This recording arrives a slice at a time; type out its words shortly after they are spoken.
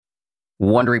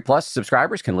Wondery Plus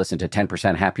subscribers can listen to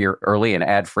 10% Happier early and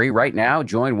ad-free right now.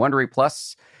 Join Wondery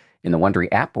Plus in the Wondery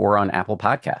app or on Apple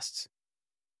Podcasts.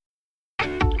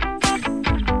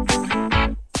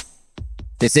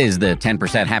 This is the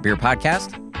 10% Happier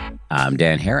podcast. I'm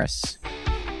Dan Harris.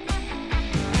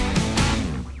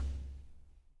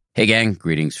 Hey, gang.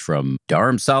 Greetings from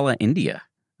Dharamsala, India.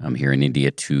 I'm here in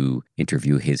India to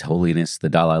interview His Holiness the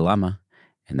Dalai Lama,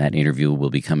 and that interview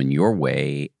will be coming your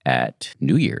way at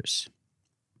New Year's.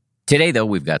 Today, though,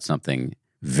 we've got something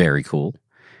very cool.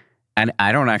 And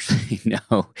I don't actually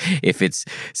know if it's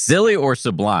silly or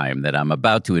sublime that I'm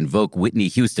about to invoke Whitney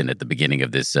Houston at the beginning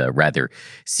of this rather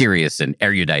serious and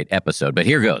erudite episode. But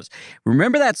here goes.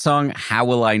 Remember that song, How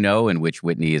Will I Know, in which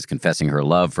Whitney is confessing her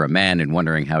love for a man and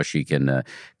wondering how she can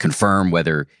confirm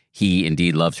whether he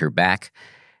indeed loves her back?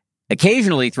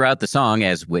 Occasionally throughout the song,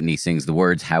 as Whitney sings the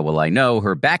words, How Will I Know,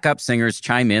 her backup singers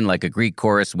chime in like a Greek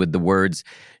chorus with the words,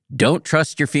 Don't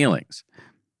trust your feelings.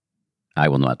 I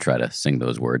will not try to sing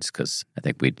those words because I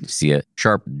think we'd see a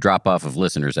sharp drop-off of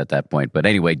listeners at that point. But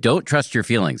anyway, don't trust your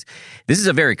feelings. This is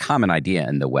a very common idea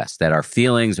in the West, that our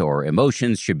feelings or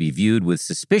emotions should be viewed with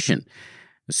suspicion,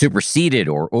 superseded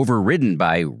or overridden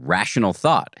by rational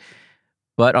thought.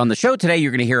 But on the show today,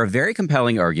 you're going to hear a very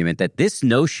compelling argument that this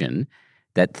notion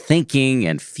that thinking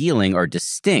and feeling are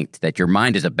distinct, that your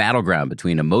mind is a battleground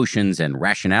between emotions and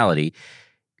rationality,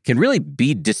 can really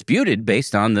be disputed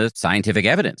based on the scientific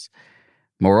evidence.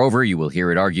 Moreover, you will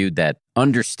hear it argued that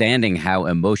understanding how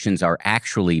emotions are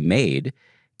actually made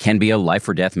can be a life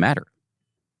or death matter.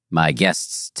 My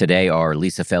guests today are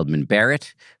Lisa Feldman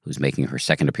Barrett, who's making her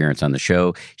second appearance on the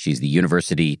show. She's the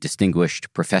University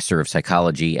Distinguished Professor of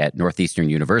Psychology at Northeastern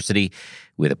University,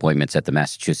 with appointments at the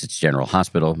Massachusetts General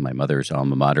Hospital, my mother's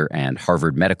alma mater, and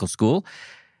Harvard Medical School.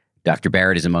 Dr.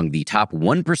 Barrett is among the top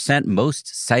 1%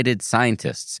 most cited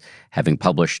scientists, having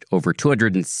published over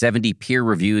 270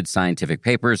 peer-reviewed scientific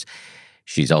papers.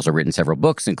 She's also written several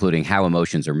books, including How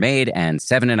Emotions Are Made and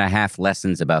 7.5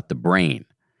 Lessons About the Brain.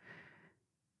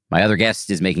 My other guest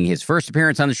is making his first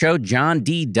appearance on the show. John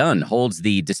D. Dunne holds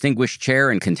the Distinguished Chair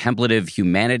in Contemplative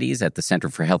Humanities at the Center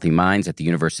for Healthy Minds at the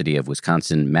University of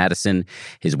Wisconsin-Madison.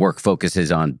 His work focuses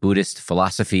on Buddhist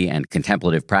philosophy and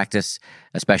contemplative practice,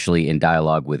 especially in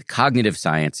dialogue with cognitive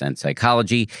science and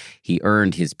psychology. He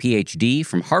earned his PhD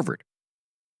from Harvard.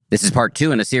 This is part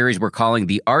 2 in a series we're calling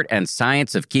The Art and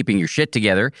Science of Keeping Your Shit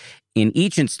Together. In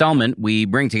each installment, we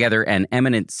bring together an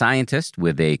eminent scientist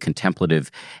with a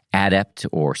contemplative adept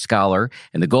or scholar,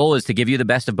 and the goal is to give you the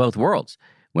best of both worlds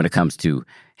when it comes to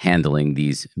handling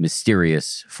these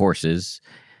mysterious forces,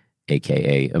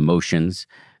 aka emotions,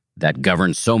 that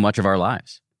govern so much of our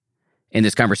lives. In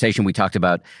this conversation, we talked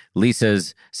about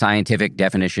Lisa's scientific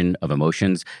definition of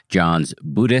emotions, John's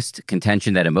Buddhist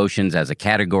contention that emotions as a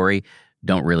category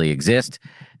don't really exist,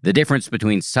 the difference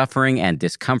between suffering and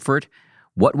discomfort,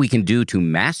 what we can do to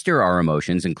master our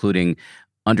emotions, including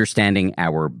understanding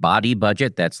our body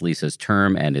budget. That's Lisa's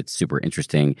term, and it's super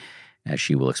interesting, as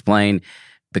she will explain.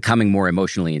 Becoming more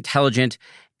emotionally intelligent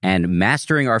and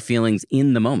mastering our feelings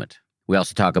in the moment. We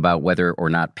also talk about whether or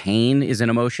not pain is an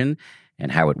emotion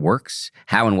and how it works,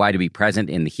 how and why to be present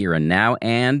in the here and now,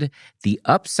 and the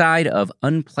upside of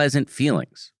unpleasant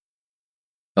feelings.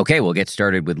 Okay, we'll get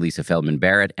started with Lisa Feldman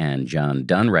Barrett and John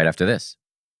Dunne right after this.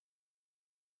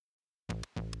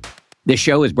 This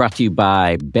show is brought to you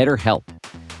by BetterHelp.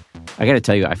 I got to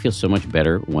tell you, I feel so much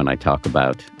better when I talk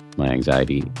about my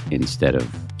anxiety instead of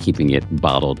keeping it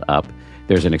bottled up.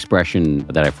 There's an expression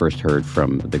that I first heard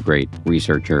from the great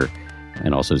researcher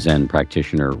and also Zen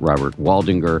practitioner Robert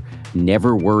Waldinger,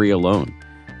 never worry alone.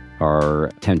 Our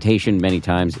temptation many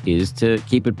times is to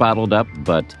keep it bottled up,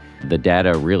 but the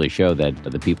data really show that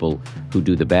the people who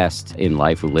do the best in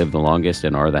life, who live the longest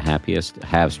and are the happiest,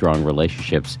 have strong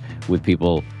relationships with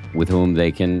people with whom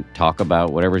they can talk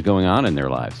about whatever's going on in their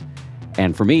lives.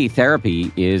 And for me,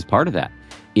 therapy is part of that.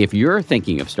 If you're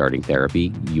thinking of starting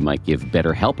therapy, you might give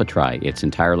BetterHelp a try. It's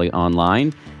entirely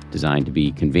online, designed to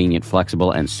be convenient,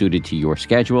 flexible, and suited to your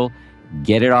schedule.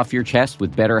 Get it off your chest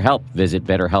with BetterHelp. Visit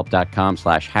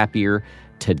BetterHelp.com/happier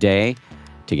today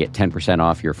to get 10%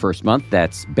 off your first month.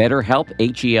 That's BetterHelp,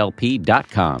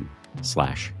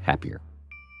 HELP.com/happier.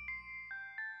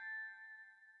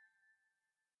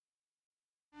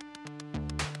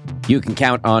 You can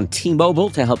count on T-Mobile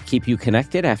to help keep you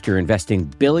connected after investing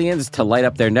billions to light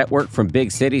up their network from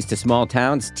big cities to small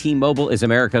towns. T-Mobile is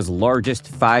America's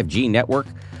largest 5G network.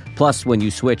 Plus, when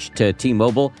you switch to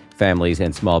T-Mobile, families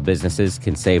and small businesses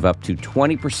can save up to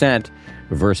 20%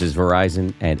 versus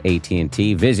Verizon and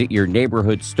AT&T. Visit your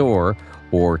neighborhood store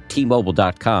or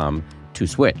T-Mobile.com to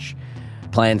switch.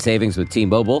 Plan savings with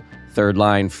T-Mobile. Third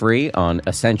line free on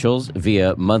essentials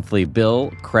via monthly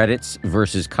bill credits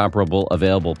versus comparable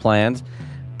available plans.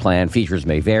 Plan features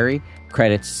may vary.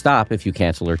 Credits stop if you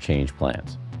cancel or change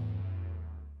plans.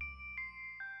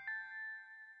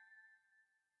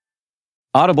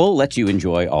 Audible lets you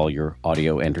enjoy all your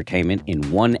audio entertainment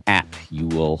in one app. You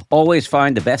will always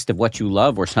find the best of what you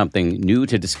love or something new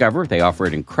to discover. They offer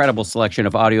an incredible selection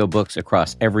of audiobooks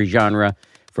across every genre,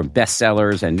 from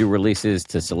bestsellers and new releases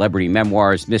to celebrity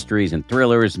memoirs, mysteries and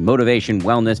thrillers, motivation,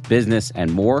 wellness, business,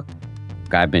 and more.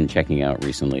 What I've been checking out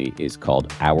recently is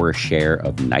called Our Share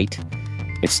of Night.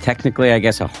 It's technically, I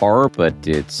guess, a horror, but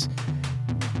it's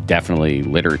definitely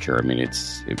literature. I mean,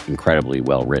 it's incredibly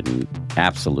well written,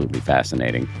 absolutely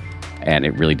fascinating, and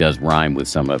it really does rhyme with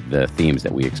some of the themes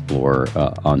that we explore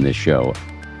on this show.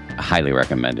 I highly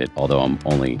recommend it, although I'm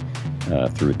only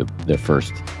through the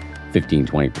first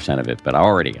 15-20% of it, but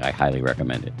I highly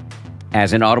recommend it.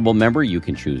 As an Audible member, you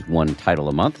can choose one title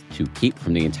a month to keep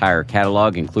from the entire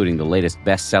catalog, including the latest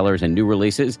bestsellers and new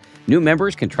releases. New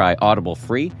members can try Audible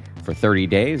free for 30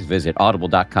 days. Visit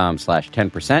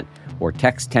audible.com/10% or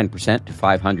text 10% to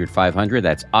 500-500.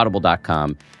 That's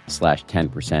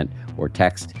audible.com/10% or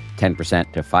text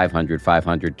 10% to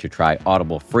 500-500 to try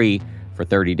Audible free for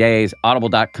 30 days.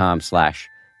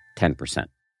 Audible.com/10%.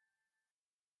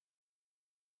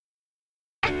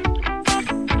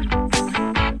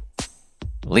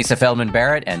 Lisa Feldman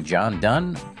Barrett and John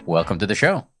Dunne, welcome to the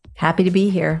show. Happy to be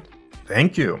here.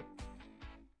 Thank you.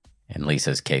 In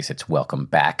Lisa's case, it's welcome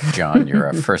back, John. You're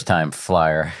a first-time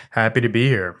flyer. Happy to be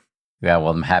here. Yeah,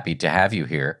 well, I'm happy to have you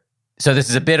here. So this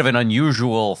is a bit of an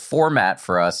unusual format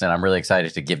for us, and I'm really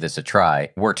excited to give this a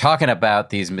try. We're talking about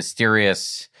these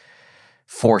mysterious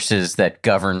forces that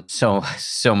govern so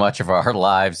much of our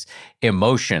lives,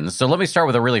 emotions. So let me start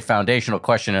with a really foundational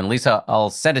question. And Lisa, I'll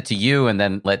send it to you and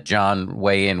then let John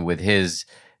weigh in with his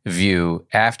view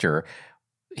after.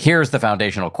 Here's the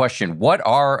foundational question. What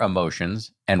are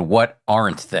emotions and what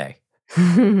aren't they?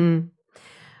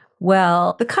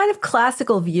 Well, the kind of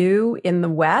classical view in the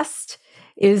West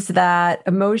is that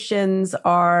emotions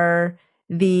are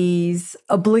these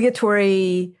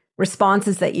obligatory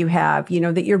responses that you have,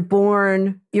 that you're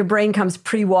born, your brain comes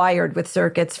pre-wired with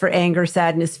circuits for anger,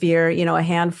 sadness, fear, a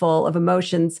handful of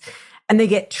emotions, and they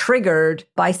get triggered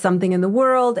by something in the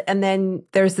world. And then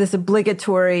there's this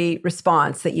obligatory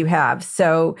response that you have.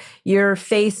 So your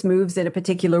face moves in a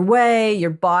particular way,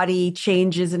 your body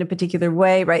changes in a particular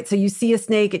way, right? So you see a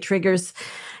snake, it triggers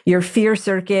your fear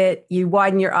circuit, you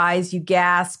widen your eyes, you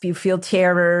gasp, you feel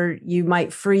terror, you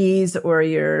might freeze, or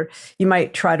you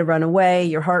might try to run away,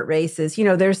 your heart races.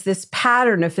 There's this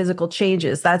pattern of physical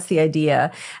changes. That's the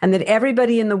idea. And that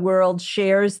everybody in the world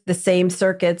shares the same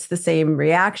circuits, the same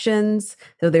reactions,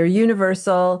 so they're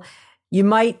universal. You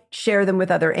might share them with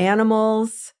other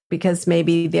animals because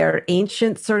maybe they're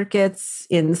ancient circuits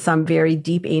in some very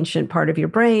deep ancient part of your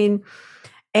brain.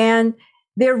 And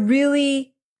they're really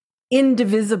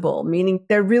indivisible, meaning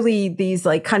they're really these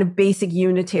kind of basic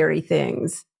unitary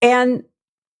things. And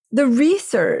the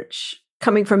research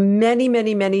coming from many,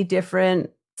 many, many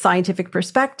different scientific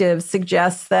perspectives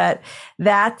suggests that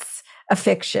that's a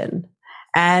fiction,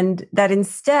 and that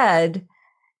instead,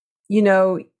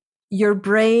 your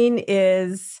brain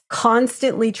is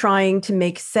constantly trying to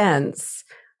make sense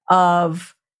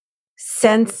of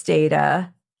sense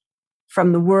data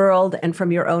from the world and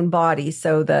from your own body.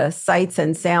 So the sights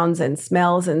and sounds and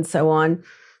smells and so on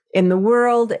in the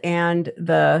world, and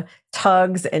the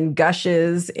tugs and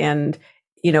gushes and,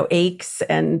 aches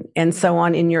and so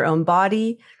on in your own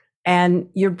body. And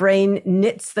your brain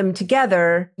knits them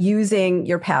together using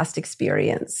your past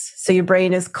experience. So your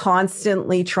brain is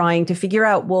constantly trying to figure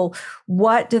out, well,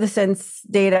 what do the sense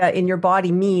data in your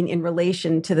body mean in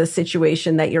relation to the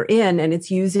situation that you're in? And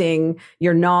it's using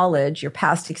your knowledge, your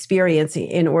past experience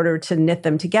in order to knit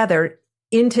them together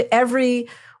into every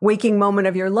waking moment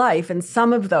of your life. And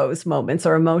some of those moments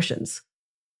are emotions.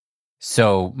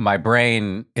 So my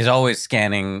brain is always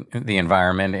scanning the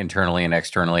environment internally and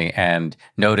externally, and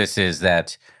notices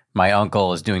that my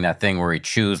uncle is doing that thing where he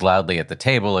chews loudly at the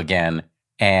table again.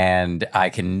 And I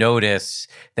can notice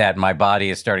that my body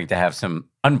is starting to have some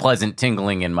unpleasant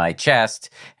tingling in my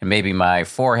chest, and maybe my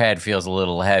forehead feels a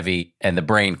little heavy, and the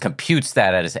brain computes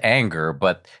that as anger,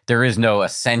 but there is no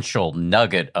essential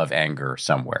nugget of anger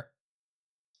somewhere.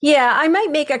 Yeah, I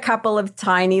might make a couple of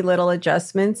tiny little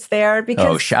adjustments there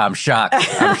because... I'm shocked.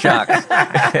 I'm shocked.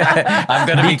 I'm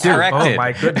going to be corrected. Oh,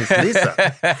 my goodness,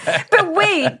 Lisa. But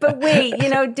wait,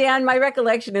 Dan, my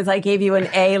recollection is I gave you an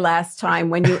A last time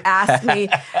when you asked me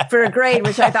for a grade,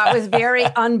 which I thought was very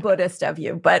un-Buddhist of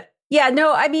you. But yeah,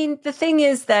 no, I mean, the thing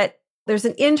is that There's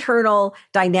an internal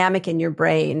dynamic in your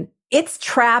brain. It's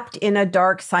trapped in a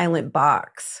dark, silent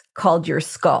box called your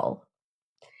skull.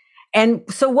 And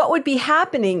so what would be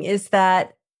happening is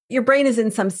that your brain is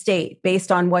in some state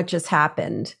based on what just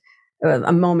happened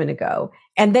a moment ago.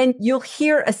 And then you'll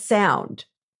hear a sound.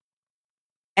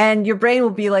 And your brain will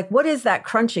be like, what is that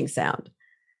crunching sound?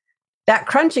 That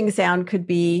crunching sound could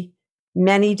be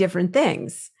many different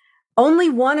things, only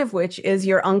one of which is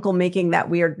your uncle making that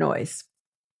weird noise.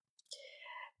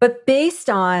 But based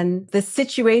on the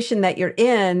situation that you're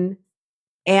in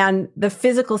and the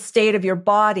physical state of your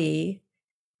body,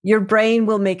 your brain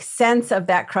will make sense of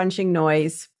that crunching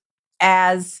noise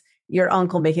as your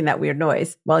uncle making that weird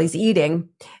noise while he's eating.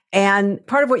 And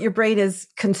part of what your brain is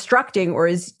constructing or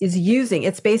is using,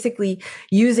 it's basically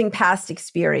using past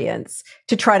experience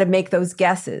to try to make those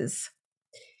guesses.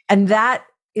 And that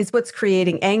is what's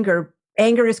creating anger.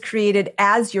 Anger is created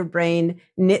as your brain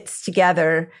knits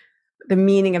together the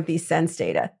meaning of these sense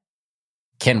data.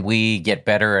 Can we get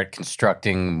better at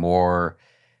constructing more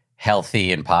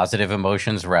healthy and positive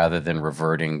emotions rather than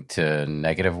reverting to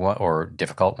negative or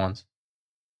difficult ones?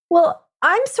 Well,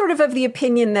 I'm sort of the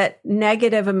opinion that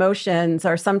negative emotions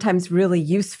are sometimes really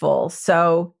useful.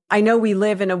 So I know we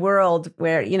live in a world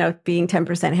where, being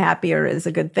 10% happier is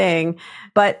a good thing,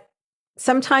 but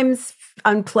sometimes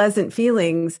unpleasant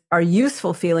feelings are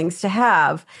useful feelings to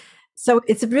have. So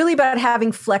it's really about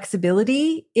having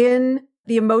flexibility in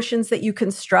the emotions that you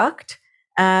construct.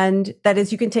 And that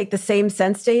is, you can take the same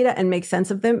sense data and make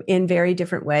sense of them in very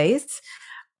different ways.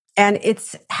 And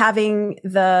it's having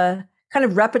the kind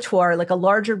of repertoire, like a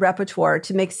larger repertoire,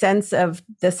 to make sense of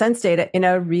the sense data in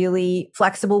a really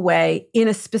flexible way in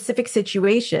a specific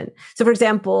situation. So for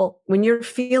example, when you're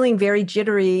feeling very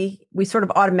jittery, we sort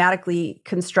of automatically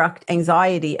construct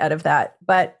anxiety out of that.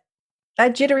 But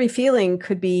that jittery feeling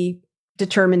could be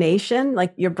determination,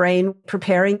 like your brain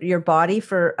preparing your body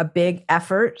for a big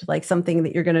effort, like something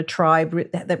that you're going to try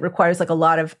that requires like a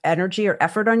lot of energy or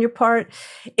effort on your part.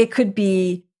 It could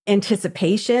be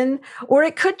anticipation, or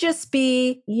it could just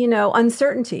be,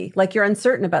 uncertainty, like you're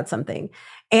uncertain about something.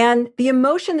 And the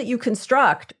emotion that you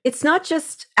construct, it's not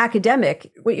just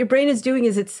academic. What your brain is doing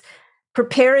is it's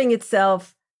preparing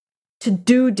itself to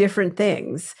do different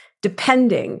things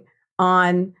depending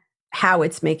on how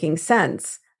it's making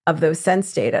sense of those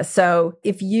sense data. So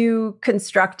if you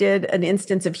constructed an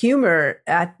instance of humor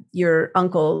at your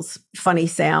uncle's funny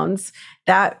sounds,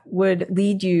 that would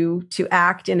lead you to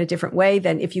act in a different way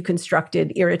than if you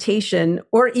constructed irritation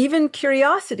or even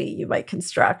curiosity you might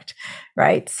construct,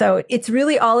 right? So it's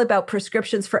really all about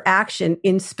prescriptions for action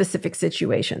in specific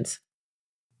situations.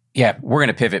 Yeah, we're going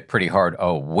to pivot pretty hard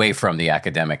away from the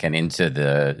academic and into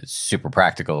the super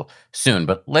practical soon,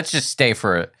 but let's just stay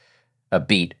for a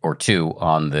beat or two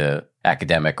on the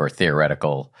academic or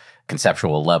theoretical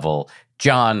conceptual level.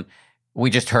 John, we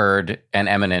just heard an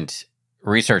eminent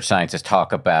research scientist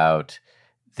talk about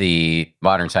the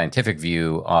modern scientific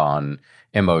view on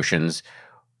emotions.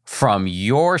 From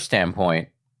your standpoint,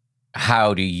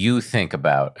 how do you think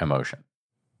about emotion?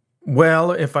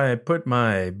 Well, if I put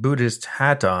my Buddhist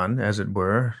hat on, as it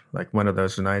were, like one of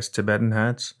those nice Tibetan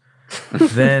hats,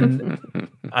 then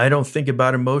I don't think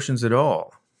about emotions at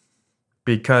all,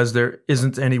 because there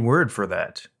isn't any word for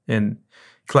that in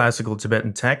classical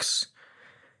Tibetan texts.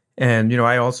 And,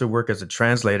 I also work as a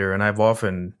translator, and I've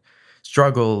often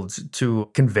struggled to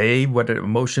convey what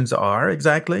emotions are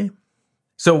exactly.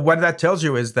 So what that tells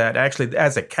you is that actually,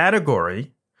 as a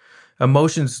category,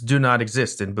 emotions do not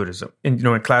exist in Buddhism,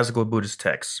 in classical Buddhist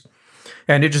texts.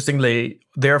 And interestingly,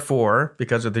 therefore,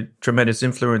 because of the tremendous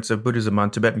influence of Buddhism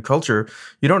on Tibetan culture,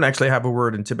 you don't actually have a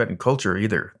word in Tibetan culture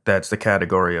either that's the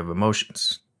category of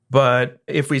emotions. But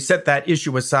if we set that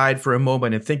issue aside for a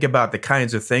moment and think about the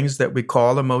kinds of things that we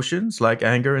call emotions, like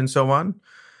anger and so on,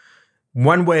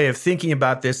 one way of thinking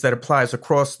about this that applies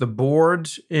across the board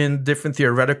in different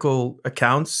theoretical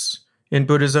accounts in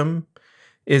Buddhism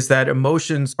is that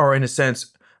emotions are, in a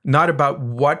sense, not about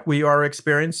what we are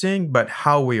experiencing, but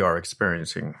how we are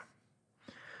experiencing.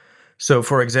 So,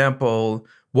 for example,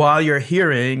 while you're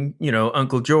hearing,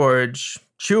 Uncle George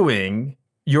chewing,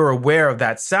 you're aware of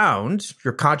that sound.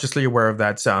 You're consciously aware of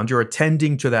that sound. You're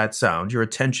attending to that sound. Your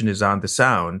attention is on the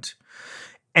sound.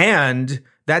 And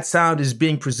that sound is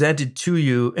being presented to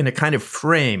you in a kind of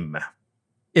frame.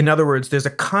 In other words, there's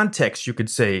a context, you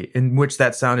could say, in which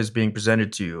that sound is being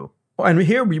presented to you. And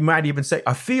here we might even say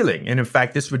a feeling. And in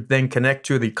fact, this would then connect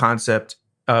to the concept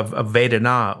of a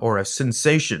Vedana or a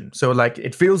sensation. So like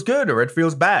it feels good or it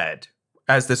feels bad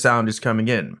as the sound is coming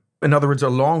in. In other words,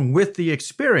 along with the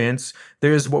experience,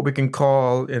 there's what we can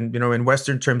call, in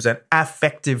Western terms, an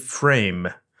affective frame.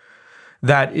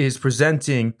 that is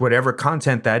presenting whatever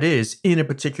content that is in a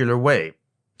particular way.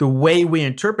 The way we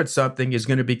interpret something is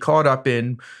going to be caught up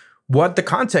in what the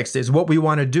context is, what we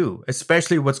want to do,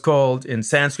 especially what's called in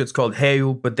Sanskrit, it's called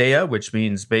heupadeya, which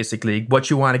means basically what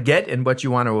you want to get and what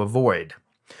you want to avoid.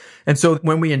 And so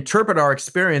when we interpret our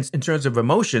experience in terms of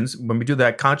emotions, when we do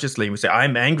that consciously, we say,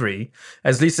 I'm angry,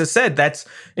 as Lisa said, that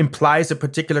implies a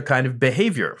particular kind of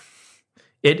behavior.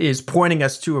 It is pointing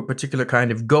us to a particular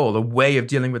kind of goal, a way of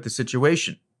dealing with the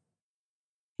situation.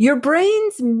 Your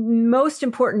brain's most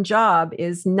important job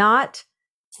is not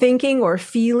thinking or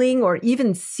feeling or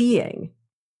even seeing.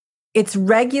 It's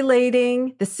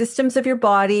regulating the systems of your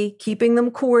body, keeping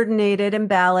them coordinated and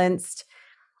balanced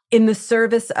in the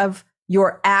service of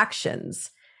your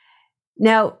actions.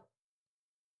 Now,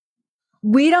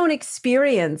 we don't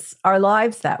experience our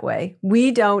lives that way.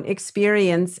 We don't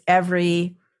experience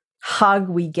every hug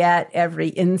we get, every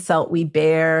insult we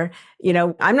bear. You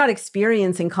know, I'm not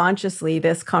experiencing consciously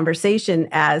this conversation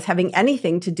as having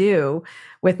anything to do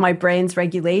with my brain's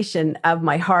regulation of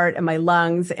my heart and my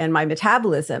lungs and my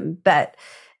metabolism. But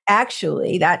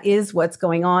actually, that is what's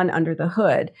going on under the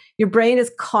hood. Your brain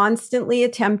is constantly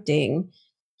attempting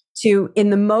to, in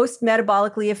the most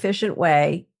metabolically efficient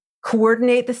way,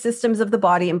 coordinate the systems of the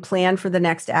body and plan for the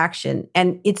next action.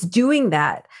 And it's doing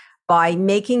that by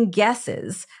making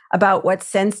guesses about what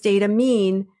sense data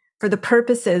mean for the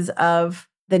purposes of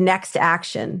the next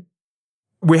action.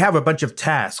 We have a bunch of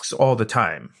tasks all the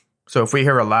time. So if we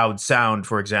hear a loud sound,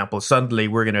 for example, suddenly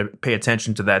we're going to pay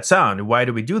attention to that sound. And why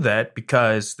do we do that?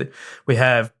 Because we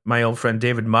have, my old friend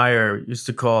David Meyer used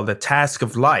to call the task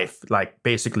of life, like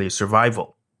basically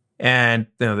survival. And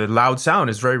the loud sound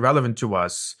is very relevant to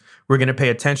us. We're going to pay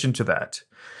attention to that.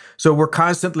 So we're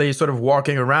constantly sort of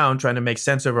walking around trying to make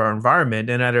sense of our environment.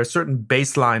 And at a certain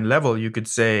baseline level, you could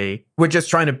say, we're just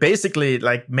trying to basically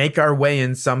like make our way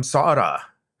in samsara.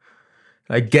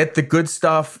 Like get the good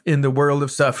stuff in the world of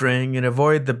suffering and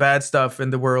avoid the bad stuff in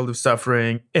the world of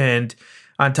suffering. And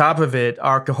on top of it,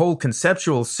 our whole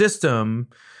conceptual system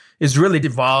is really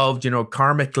evolved,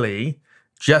 karmically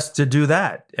just to do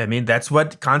that. I mean, that's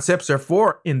what concepts are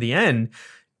for in the end.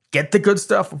 Get the good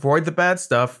stuff, avoid the bad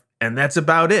stuff. And that's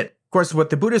about it. Of course,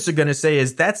 what the Buddhists are going to say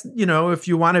is that's, if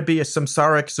you want to be a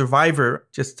samsaric survivor,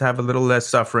 just to have a little less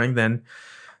suffering, then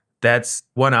that's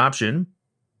one option.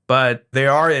 But they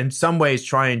are in some ways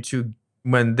trying to,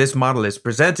 when this model is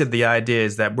presented, the idea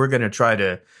is that we're going to try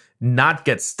to not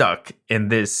get stuck in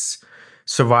this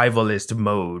survivalist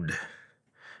mode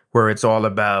where it's all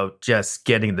about just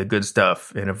getting the good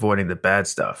stuff and avoiding the bad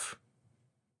stuff.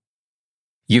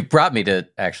 You brought me to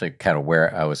actually kind of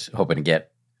where I was hoping to get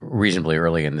reasonably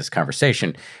early in this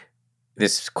conversation.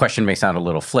 This question may sound a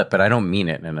little flip, but I don't mean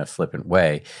it in a flippant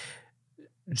way.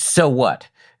 So what?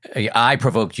 I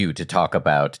provoked you to talk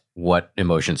about what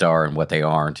emotions are and what they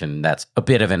aren't, and that's a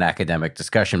bit of an academic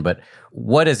discussion, but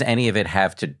what does any of it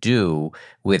have to do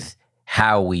with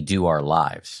how we do our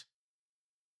lives?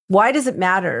 Why does it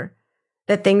matter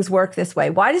that things work this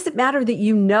way? Why does it matter that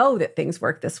you know that things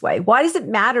work this way? Why does it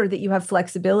matter that you have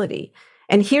flexibility?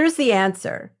 And here's the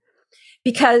answer.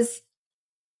 Because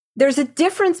there's a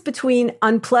difference between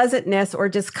unpleasantness or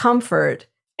discomfort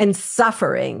and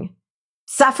suffering.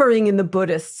 Suffering in the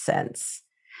Buddhist sense.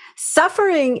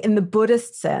 Suffering in the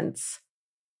Buddhist sense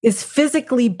is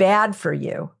physically bad for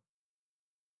you.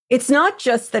 It's not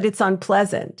just that it's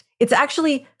unpleasant. It's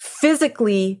actually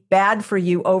physically bad for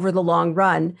you over the long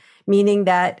run, meaning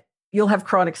that you'll have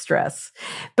chronic stress.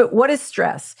 But what is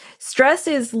stress? Stress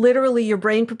is literally your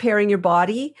brain preparing your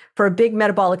body for a big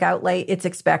metabolic outlay it's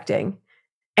expecting.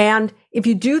 And if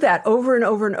you do that over and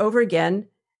over and over again,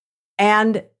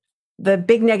 and the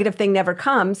big negative thing never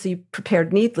comes, so you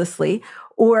prepared needlessly,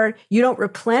 or you don't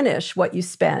replenish what you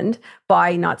spend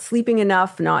by not sleeping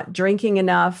enough, not drinking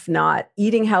enough, not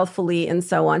eating healthfully, and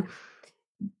so on,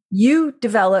 you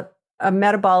develop a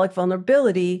metabolic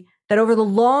vulnerability that over the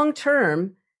long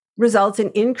term results in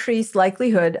increased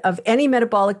likelihood of any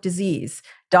metabolic disease,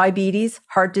 diabetes,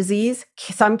 heart disease,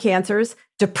 some cancers,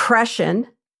 depression,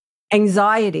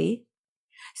 anxiety.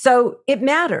 So it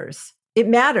matters. It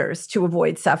matters to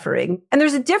avoid suffering. And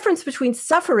there's a difference between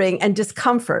suffering and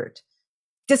discomfort.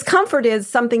 Discomfort is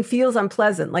something feels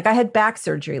unpleasant. Like I had back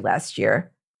surgery last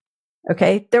year.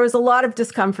 Okay. There was a lot of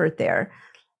discomfort there.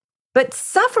 But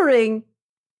suffering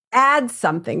adds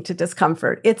something to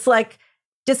discomfort. It's like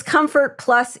discomfort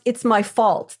plus it's my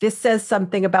fault. This says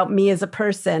something about me as a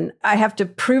person. I have to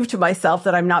prove to myself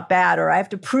that I'm not bad, or I have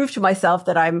to prove to myself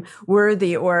that I'm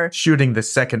worthy, or shooting the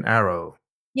second arrow.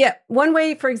 Yeah. One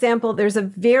way, for example, there's a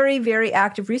very, very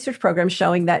active research program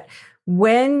showing that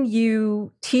when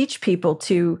you teach people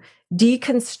to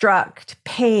deconstruct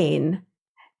pain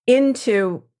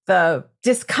into the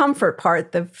discomfort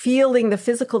part, the feeling, the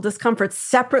physical discomfort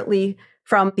separately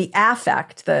from the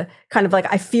affect, the kind of like,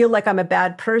 I feel like I'm a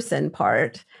bad person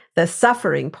part, the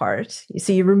suffering part.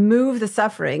 So you remove the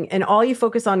suffering and all you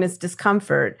focus on is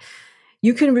discomfort.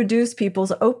 You can reduce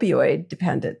people's opioid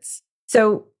dependence.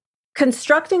 So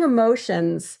constructing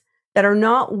emotions that are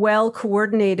not well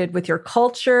coordinated with your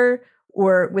culture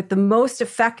or with the most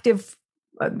effective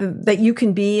that you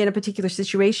can be in a particular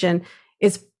situation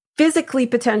is physically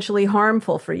potentially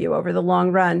harmful for you over the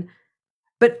long run.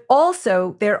 But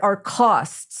also there are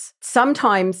costs.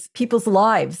 Sometimes people's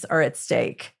lives are at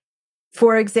stake.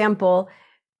 For example,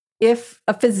 if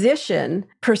a physician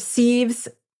perceives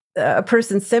a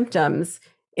person's symptoms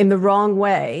in the wrong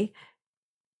way,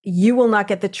 you will not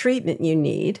get the treatment you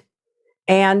need.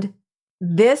 And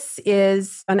this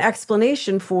is an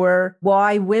explanation for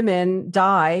why women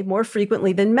die more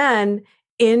frequently than men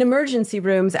in emergency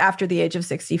rooms after the age of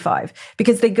 65,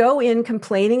 because they go in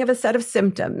complaining of a set of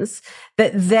symptoms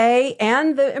that they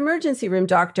and the emergency room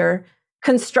doctor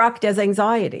construct as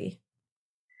anxiety.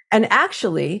 And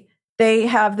actually, they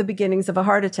have the beginnings of a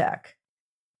heart attack.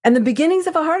 And the beginnings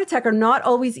of a heart attack are not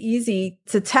always easy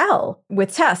to tell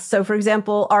with tests. So, for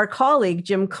example, our colleague,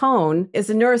 Jim Cohn,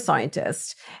 is a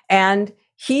neuroscientist. And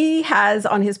he has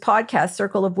on his podcast,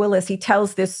 Circle of Willis, he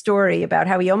tells this story about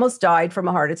how he almost died from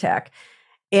a heart attack.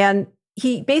 And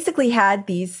he basically had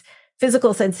these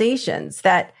physical sensations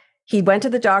that he went to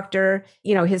the doctor,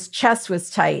 his chest was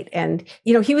tight and,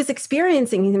 he was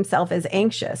experiencing himself as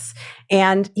anxious.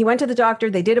 And he went to the doctor,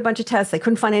 they did a bunch of tests, they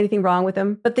couldn't find anything wrong with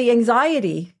him. But the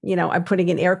anxiety, I'm putting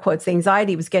in air quotes, the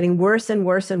anxiety was getting worse and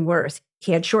worse and worse.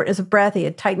 He had shortness of breath, he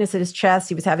had tightness in his chest,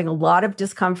 he was having a lot of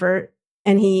discomfort.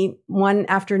 And he, one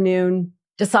afternoon,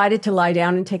 decided to lie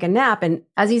down and take a nap. And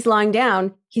as he's lying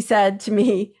down, he said to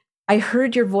me, I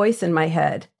heard your voice in my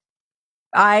head.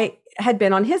 I had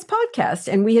been on his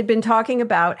podcast and we had been talking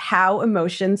about how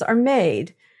emotions are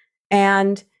made.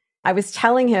 And I was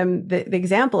telling him the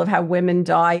example of how women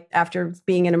die after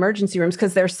being in emergency rooms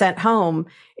because they're sent home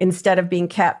instead of being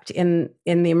kept in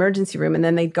the emergency room. And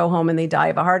then they go home and they die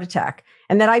of a heart attack.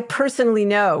 And that I personally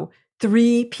know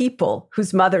 3 people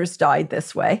whose mothers died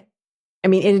this way. I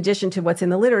mean, in addition to what's in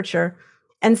the literature.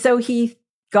 And so he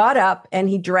got up and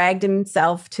he dragged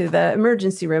himself to the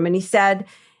emergency room and he said,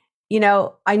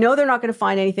 I know they're not going to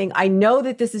find anything. I know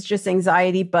that this is just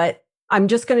anxiety, but I'm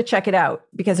just going to check it out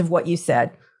because of what you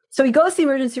said. So he goes to the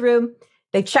emergency room.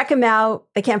 They check him out.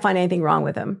 They can't find anything wrong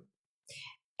with him.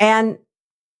 And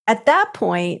at that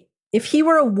point, if he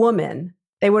were a woman,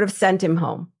 they would have sent him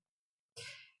home.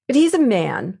 But he's a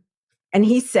man. And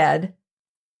he said,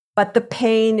 but the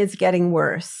pain is getting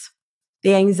worse.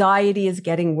 The anxiety is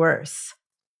getting worse.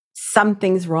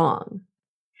 Something's wrong.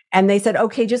 And they said,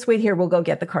 okay, just wait here. We'll go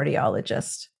get the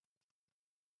cardiologist.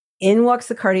 In walks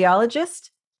the cardiologist.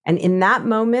 And in that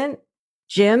moment,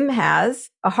 Jim has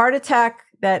a heart attack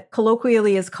that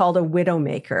colloquially is called a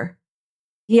widowmaker.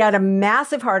 He had a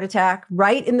massive heart attack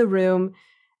right in the room.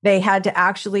 They had to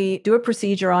actually do a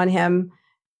procedure on him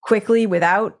quickly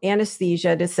without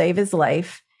anesthesia to save his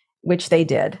life, which they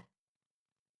did.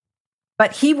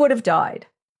 But he would have died.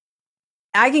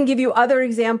 I can give you other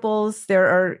examples. There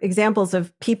are examples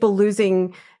of people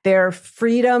losing their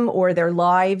freedom or their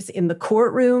lives in the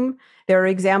courtroom. There are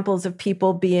examples of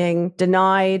people being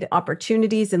denied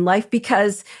opportunities in life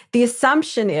because the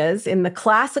assumption is, in the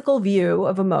classical view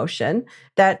of emotion,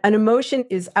 that an emotion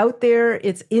is out there,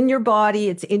 it's in your body,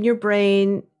 it's in your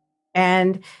brain,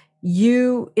 and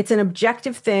it's an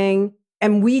objective thing.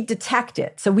 And we detect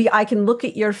it. So I can look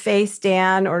at your face,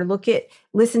 Dan, or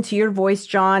listen to your voice,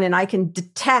 John, and I can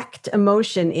detect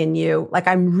emotion in you. Like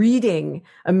I'm reading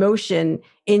emotion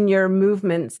in your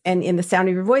movements and in the sound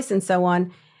of your voice and so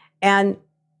on. And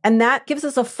that gives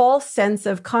us a false sense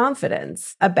of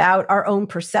confidence about our own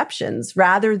perceptions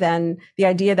rather than the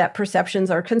idea that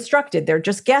perceptions are constructed. They're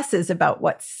just guesses about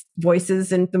what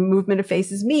voices and the movement of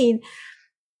faces mean.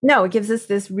 No, it gives us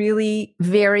this really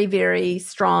very, very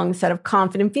strong set of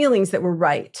confident feelings that we're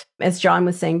right, as John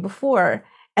was saying before.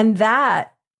 And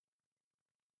that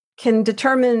can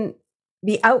determine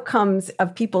the outcomes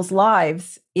of people's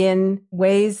lives in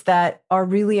ways that are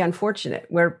really unfortunate,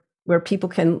 where people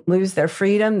can lose their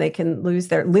freedom, they can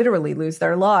literally lose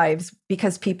their lives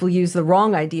because people use the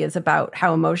wrong ideas about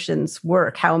how emotions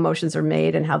work, how emotions are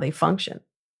made, and how they function.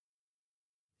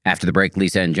 After the break,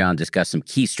 Lisa and John discuss some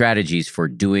key strategies for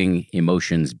doing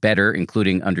emotions better,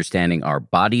 including understanding our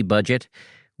body budget,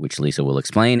 which Lisa will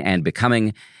explain, and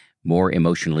becoming more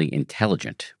emotionally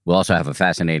intelligent. We'll also have a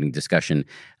fascinating discussion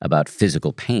about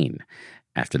physical pain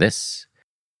after this.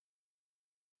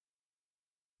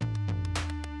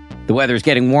 The weather's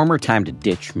getting warmer, time to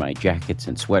ditch my jackets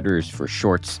and sweaters for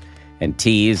shorts and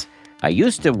tees. I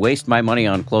used to waste my money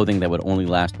on clothing that would only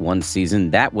last one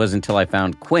season. That was until I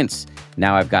found Quince.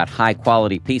 Now I've got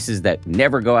high-quality pieces that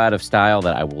never go out of style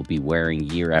that I will be wearing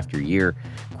year after year.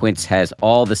 Quince has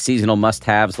all the seasonal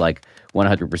must-haves like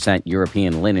 100%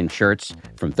 European linen shirts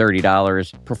from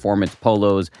 $30, performance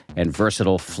polos, and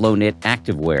versatile flow-knit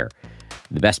activewear.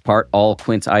 The best part, all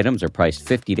Quince items are priced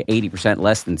 50 to 80%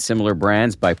 less than similar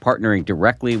brands. By partnering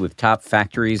directly with top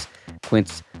factories,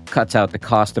 Quince cuts out the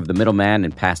cost of the middleman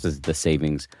and passes the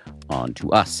savings on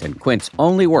to us. And Quince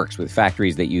only works with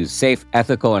factories that use safe,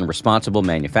 ethical, and responsible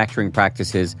manufacturing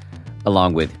practices,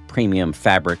 along with premium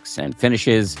fabrics and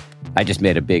finishes. I just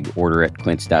made a big order at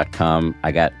quince.com.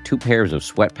 I got 2 pairs of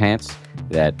sweatpants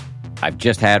that I've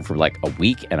just had for like a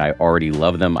week, and I already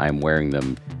love them. I'm wearing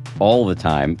them all the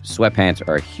time. Sweatpants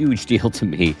are a huge deal to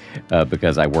me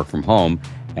because I work from home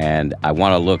and I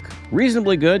want to look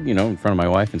reasonably good, in front of my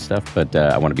wife and stuff, but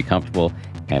I want to be comfortable.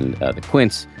 And the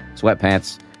Quince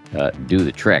sweatpants do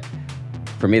the trick.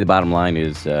 For me, the bottom line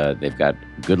is they've got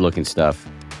good-looking stuff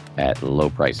at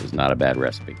low prices. Not a bad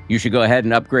recipe. You should go ahead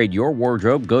and upgrade your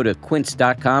wardrobe. Go to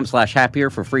quince.com/happier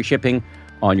for free shipping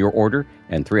on your order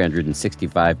and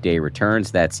 365-day returns.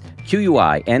 That's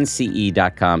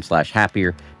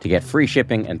QUINCE.com/happier to get free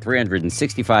shipping and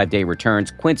 365-day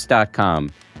returns.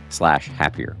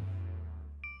 Quince.com/happier.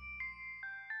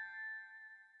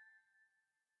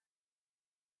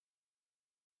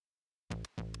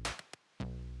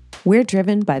 We're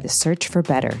driven by the search for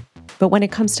better. But when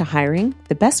it comes to hiring,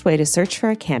 the best way to search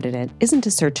for a candidate isn't to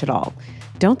search at all.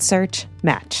 Don't search,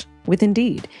 match with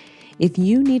Indeed. If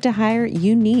you need to hire,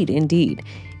 you need Indeed.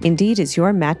 Indeed is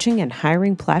your matching and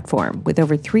hiring platform with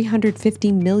over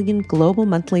 350 million global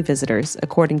monthly visitors,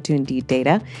 according to Indeed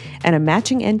data, and a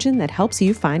matching engine that helps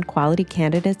you find quality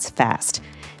candidates fast.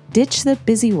 Ditch the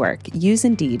busy work. Use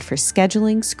Indeed for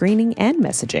scheduling, screening, and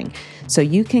messaging so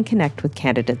you can connect with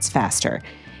candidates faster.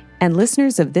 And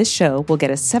listeners of this show will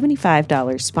get a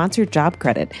 $75 sponsored job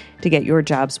credit to get your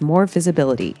jobs more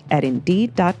visibility at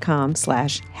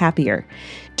Indeed.com/happier.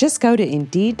 Just go to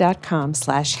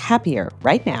Indeed.com/happier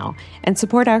right now and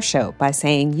support our show by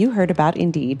saying you heard about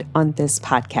Indeed on this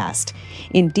podcast.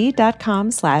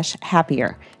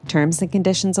 Indeed.com/happier. Terms and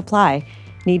conditions apply.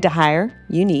 Need to hire?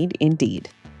 You need Indeed.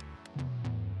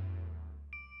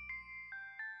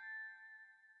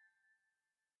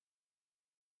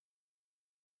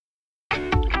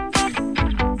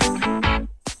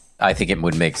 I think it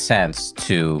would make sense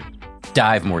to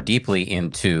dive more deeply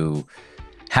into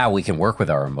how we can work with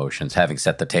our emotions, having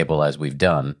set the table as we've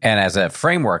done. And as a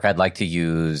framework, I'd like to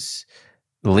use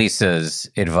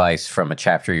Lisa's advice from a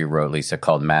chapter you wrote, Lisa,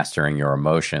 called Mastering Your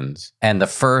Emotions. And the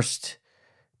first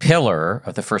pillar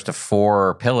of the first of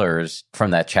 4 pillars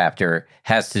from that chapter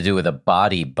has to do with a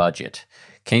body budget.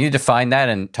 Can you define that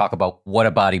and talk about what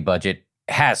a body budget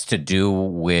has to do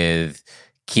with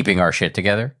keeping our shit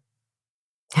together?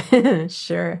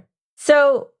 Sure.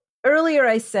 So earlier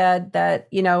I said that,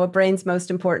 a brain's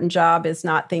most important job is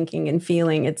not thinking and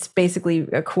feeling. It's basically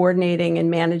coordinating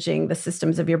and managing the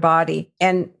systems of your body.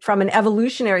 And from an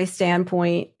evolutionary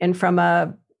standpoint and from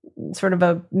a sort of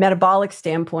a metabolic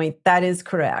standpoint, that is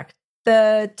correct.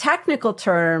 The technical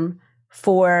term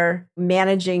for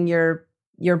managing your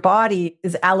body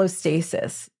is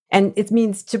allostasis. And it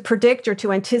means to predict or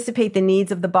to anticipate the needs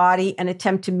of the body and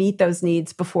attempt to meet those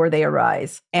needs before they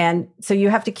arise. And so you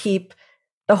have to keep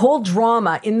the whole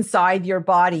drama inside your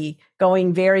body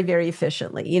going very, very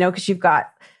efficiently, because you've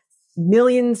got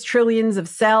millions, trillions of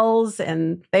cells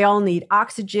and they all need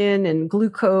oxygen and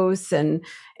glucose and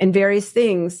various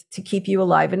things to keep you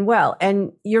alive and well.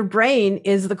 And your brain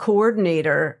is the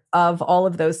coordinator of all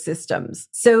of those systems.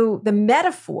 So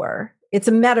it's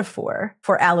a metaphor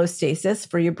for allostasis,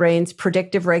 for your brain's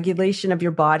predictive regulation of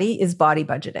your body, is body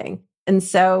budgeting. And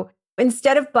so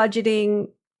instead of budgeting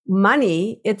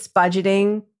money, it's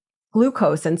budgeting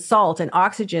glucose and salt and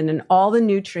oxygen and all the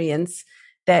nutrients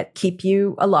that keep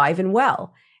you alive and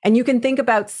well. And you can think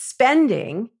about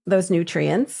spending those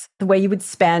nutrients the way you would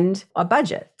spend a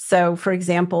budget. So for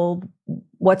example,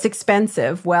 what's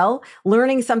expensive? Well,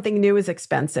 learning something new is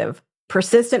expensive.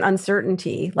 Persistent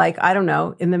uncertainty, like, I don't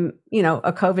know, in the,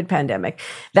 a COVID pandemic,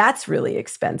 that's really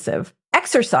expensive.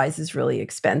 Exercise is really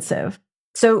expensive.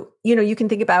 So, you can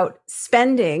think about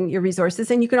spending your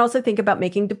resources, and you can also think about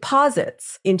making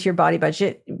deposits into your body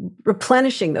budget,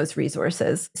 replenishing those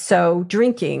resources. So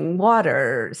drinking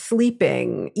water,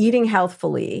 sleeping, eating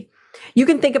healthfully. You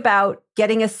can think about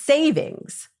getting a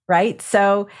savings, right?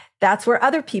 So that's where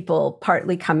other people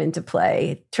partly come into play.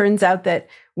 It turns out that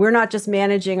we're not just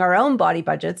managing our own body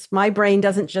budgets. My brain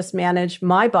doesn't just manage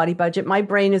my body budget. My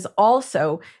brain is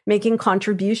also making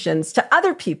contributions to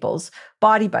other people's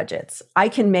body budgets. I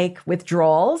can make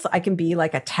withdrawals. I can be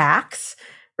like a tax,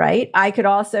 right? I could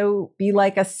also be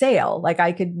like a sale. Like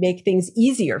I could make things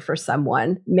easier for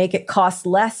someone, make it cost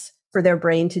less for their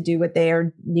brain to do what they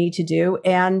need to do.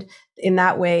 And in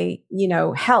that way,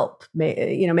 help,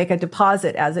 make a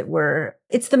deposit, as it were.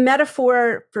 It's the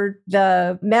metaphor for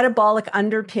the metabolic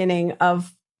underpinning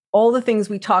of all the things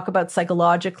we talk about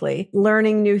psychologically,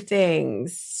 learning new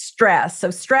things, stress.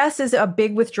 So stress is a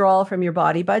big withdrawal from your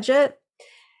body budget.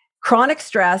 Chronic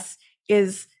stress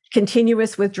is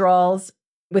continuous withdrawals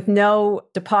with no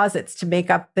deposits to make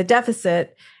up the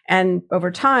deficit. And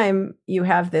over time, you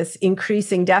have this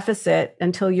increasing deficit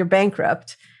until you're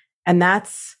bankrupt. And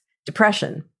that's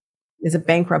depression, is a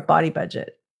bankrupt body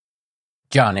budget.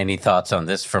 John, any thoughts on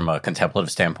this from a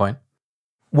contemplative standpoint?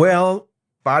 Well,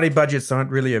 body budgets aren't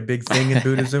really a big thing in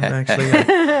Buddhism, actually.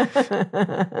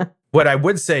 What I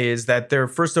would say is that they're,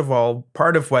 first of all,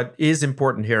 part of what is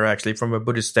important here, actually, from a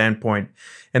Buddhist standpoint,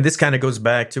 and this kind of goes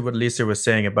back to what Lisa was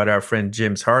saying about our friend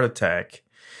Jim's heart attack,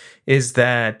 is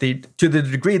that to the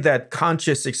degree that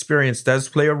conscious experience does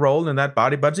play a role in that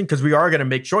body budgeting, because we are going to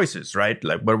make choices, right?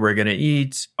 Like what we're going to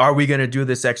eat, are we going to do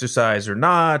this exercise or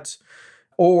not?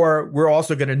 Or we're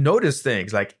also going to notice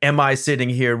things like, am I sitting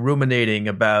here ruminating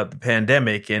about the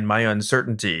pandemic and my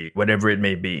uncertainty, whatever it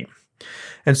may be?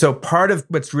 And so part of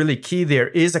what's really key there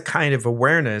is a kind of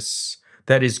awareness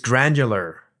that is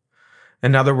granular.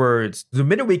 In other words, the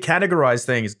minute we categorize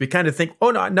things, we kind of think, oh,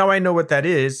 no, now I know what that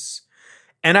is.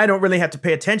 And I don't really have to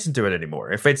pay attention to it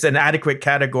anymore. If it's an adequate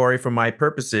category for my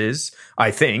purposes,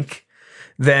 I think,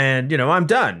 then, I'm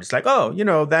done. It's like,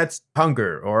 oh, that's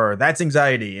hunger or that's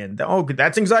anxiety. And, oh,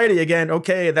 that's anxiety again.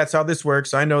 Okay, that's how this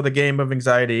works. I know the game of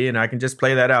anxiety and I can just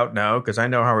play that out now because I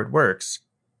know how it works.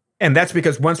 And that's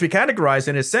because once we categorize,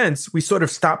 in a sense, we sort of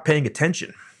stop paying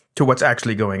attention to what's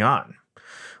actually going on.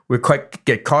 We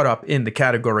get caught up in the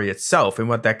category itself and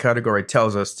what that category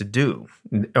tells us to do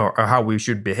or how we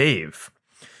should behave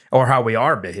or how we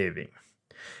are behaving.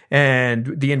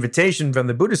 And the invitation from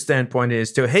the Buddhist standpoint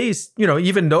is to, hey,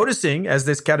 even noticing as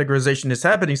this categorization is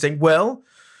happening, saying, well,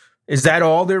 is that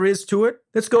all there is to it?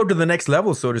 Let's go to the next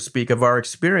level, so to speak, of our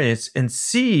experience and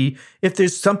see if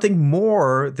there's something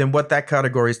more than what that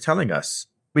category is telling us.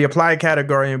 We apply a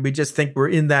category and we just think we're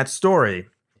in that story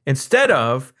instead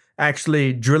of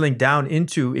actually drilling down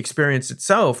into experience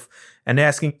itself and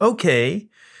asking, okay,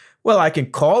 well, I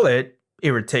can call it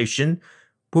irritation,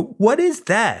 but what is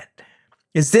that?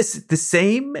 Is this the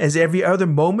same as every other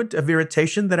moment of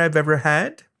irritation that I've ever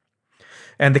had?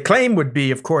 And the claim would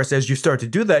be, of course, as you start to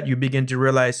do that, you begin to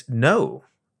realize, no,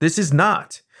 this is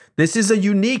not. This is a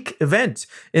unique event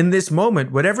in this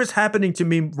moment. Whatever's happening to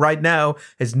me right now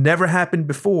has never happened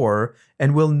before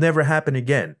and will never happen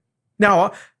again.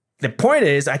 Now, the point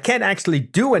is, I can't actually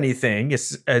do anything,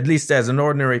 at least as an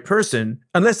ordinary person,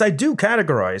 unless I do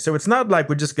categorize. So it's not like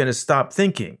we're just going to stop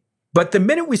thinking. But the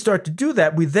minute we start to do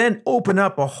that, we then open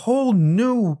up a whole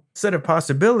new set of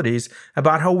possibilities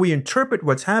about how we interpret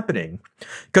what's happening.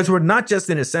 Because we're not just,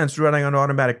 in a sense, running on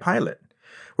automatic pilot.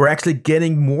 We're actually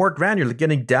getting more granular,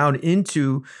 getting down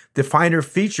into the finer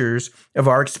features of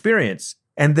our experience.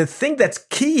 And the thing that's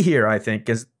key here, I think,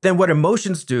 is then what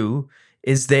emotions do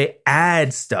is they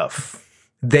add stuff.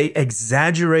 They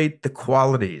exaggerate the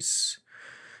qualities.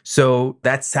 So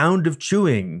that sound of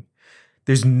chewing,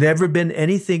 there's never been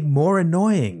anything more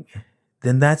annoying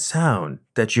than that sound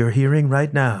that you're hearing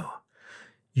right now.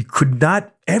 You could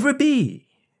not ever be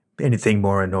anything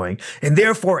more annoying. And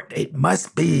therefore, it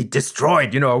must be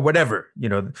destroyed, or whatever,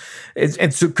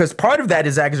 And so, because part of that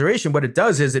is exaggeration, what it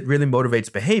does is it really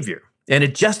motivates behavior and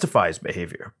it justifies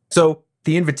behavior. So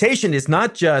the invitation is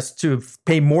not just to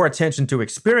pay more attention to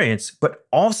experience, but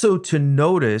also to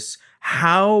notice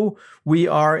how we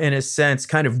are, in a sense,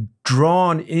 kind of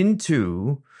drawn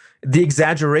into the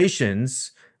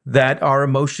exaggerations that our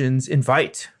emotions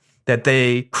invite, that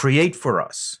they create for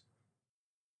us.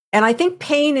 And I think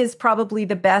pain is probably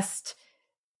the best,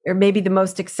 or maybe the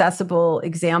most accessible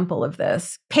example of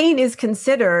this. Pain is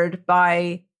considered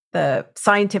by the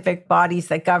scientific bodies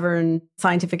that govern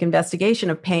scientific investigation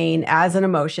of pain as an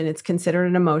emotion. It's considered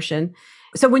an emotion.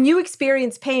 So when you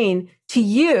experience pain, to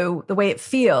you, the way it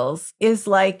feels is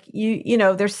like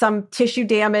there's some tissue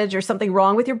damage or something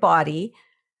wrong with your body,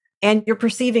 and you're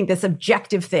perceiving this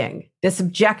objective thing, this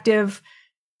objective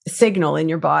signal in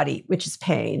your body, which is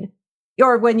pain.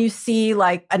 Or when you see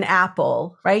like an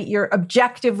apple, right? You're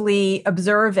objectively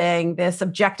observing this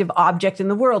objective object in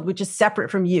the world, which is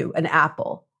separate from you, an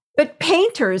apple. But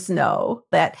painters know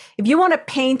that if you want to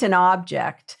paint an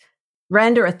object,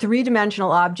 render a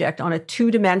 3-dimensional object on a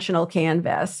 2-dimensional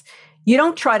canvas, you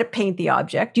don't try to paint the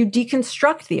object, you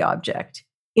deconstruct the object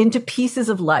into pieces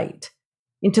of light,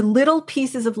 into little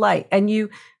pieces of light, and you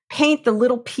paint the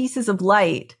little pieces of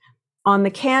light on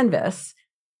the canvas.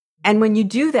 And when you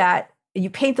do that, you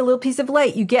paint the little piece of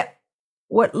light, you get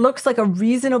what looks like a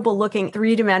reasonable looking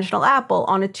 3-dimensional apple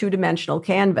on a 2-dimensional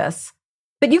canvas.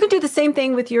 But you can do the same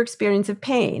thing with your experience of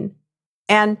pain.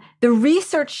 And the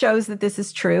research shows that this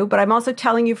is true, but I'm also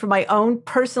telling you from my own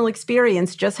personal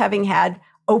experience, just having had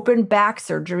open back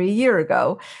surgery a year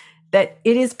ago, that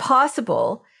it is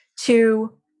possible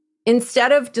to,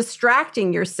 instead of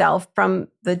distracting yourself from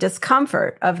the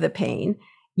discomfort of the pain,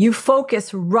 you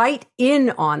focus right in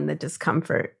on the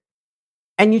discomfort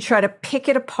and you try to pick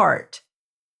it apart.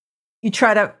 You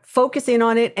try to focus in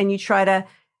on it and you try to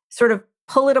sort of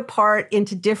pull it apart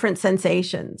into different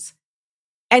sensations.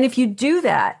 And if you do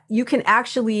that, you can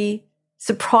actually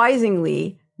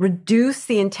surprisingly reduce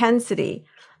the intensity,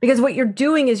 because what you're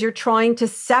doing is you're trying to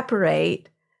separate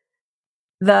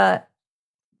the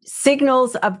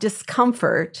signals of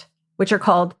discomfort, which are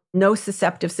called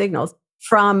nociceptive signals,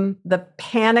 from the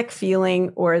panic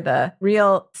feeling or the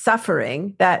real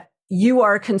suffering that you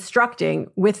are constructing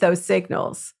with those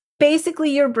signals. Basically,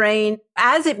 your brain,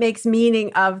 as it makes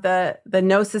meaning of the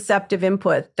nociceptive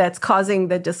input that's causing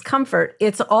the discomfort,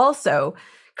 it's also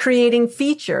creating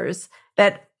features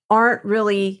that aren't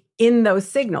really in those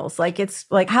signals. Like, it's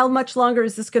like, how much longer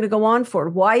is this going to go on for?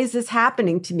 Why is this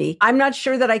happening to me? I'm not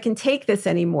sure that I can take this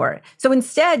anymore. So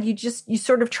instead, you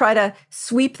sort of try to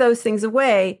sweep those things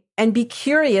away and be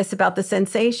curious about the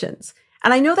sensations.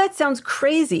 And I know that sounds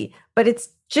crazy, but it's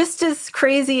just as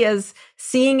crazy as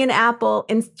seeing an apple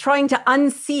and trying to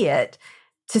unsee it,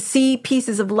 to see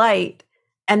pieces of light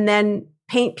and then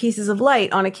paint pieces of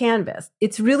light on a canvas.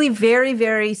 It's really very,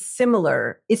 very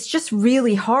similar. It's just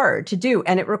really hard to do.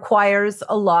 And it requires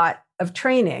a lot of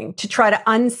training to try to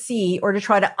unsee or to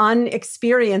try to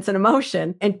unexperience an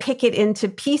emotion and pick it into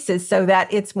pieces so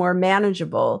that it's more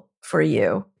manageable for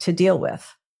you to deal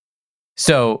with.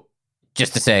 So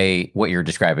just to say, what you're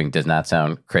describing does not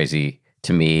sound crazy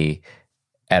to me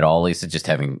at all, Lisa, just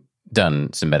having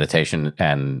done some meditation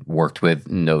and worked with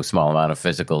no small amount of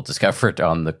physical discomfort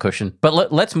on the cushion.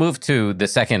 But let's move to the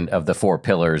second of the 4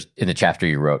 pillars in the chapter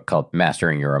you wrote called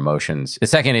Mastering Your Emotions. The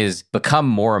second is become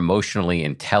more emotionally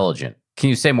intelligent. Can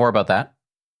you say more about that?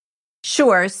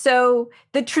 Sure. So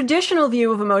the traditional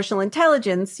view of emotional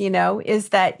intelligence, is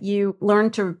that you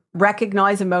learn to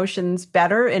recognize emotions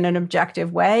better in an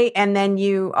objective way. And then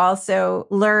you also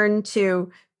learn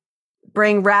to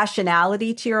bring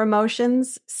rationality to your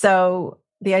emotions. So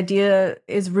the idea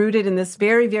is rooted in this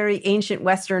very, very ancient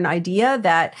Western idea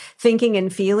that thinking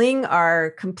and feeling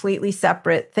are completely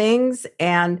separate things.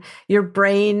 And your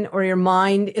brain or your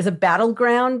mind is a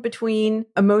battleground between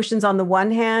emotions on the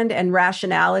one hand and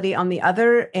rationality on the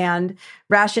other. And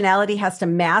rationality has to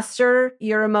master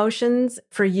your emotions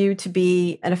for you to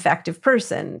be an effective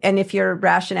person. And if your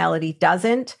rationality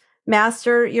doesn't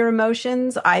master your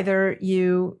emotions, either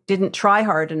you didn't try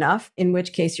hard enough, in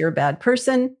which case you're a bad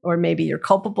person, or maybe you're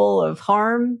culpable of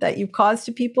harm that you've caused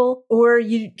to people, or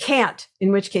you can't,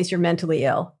 in which case you're mentally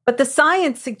ill. But the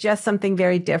science suggests something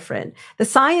very different. The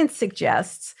science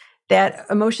suggests that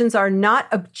emotions are not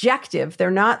objective. They're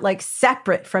not like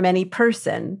separate from any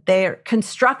person. They're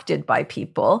constructed by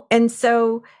people. And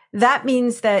so that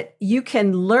means that you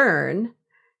can learn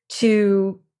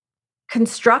to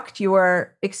construct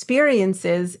your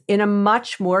experiences in a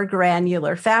much more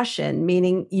granular fashion,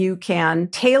 meaning you can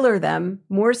tailor them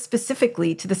more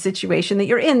specifically to the situation that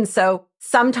you're in. So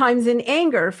sometimes in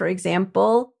anger, for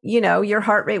example, your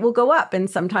heart rate will go up and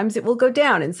sometimes it will go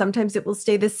down and sometimes it will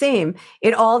stay the same.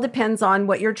 It all depends on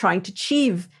what you're trying to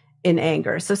achieve in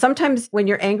anger. So sometimes when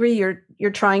you're angry,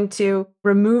 you're trying to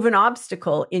remove an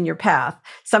obstacle in your path.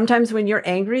 Sometimes when you're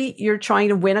angry, you're trying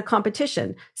to win a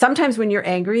competition. Sometimes when you're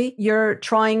angry, you're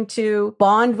trying to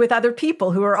bond with other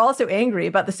people who are also angry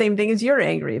about the same thing as you're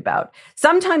angry about.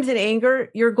 Sometimes in anger,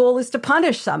 your goal is to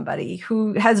punish somebody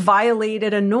who has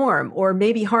violated a norm or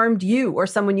maybe harmed you or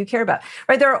someone you care about,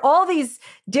 right? There are all these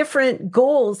different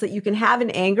goals that you can have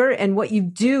in anger, and what you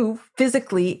do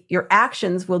physically, your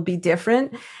actions will be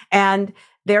different. And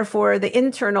therefore, the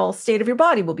internal state of your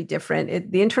body will be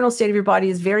different. The internal state of your body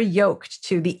is very yoked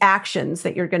to the actions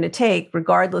that you're going to take,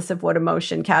 regardless of what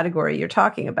emotion category you're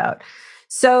talking about.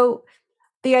 So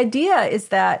the idea is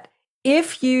that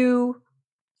if you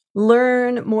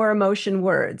learn more emotion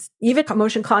words, even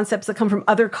emotion concepts that come from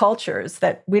other cultures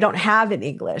that we don't have in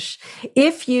English.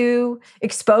 If you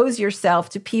expose yourself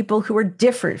to people who are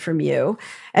different from you,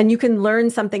 and you can learn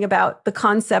something about the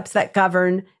concepts that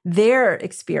govern their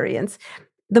experience,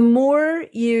 the more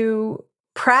you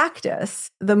practice,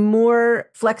 the more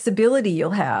flexibility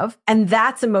you'll have. And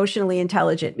that's emotionally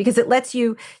intelligent because it lets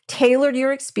you tailor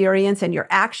your experience and your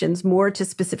actions more to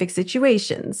specific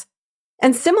situations.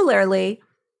 And similarly,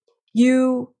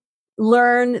 you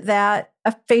learn that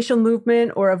a facial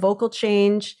movement or a vocal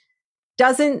change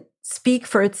doesn't speak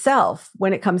for itself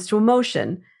when it comes to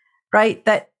emotion, right?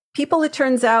 That people, it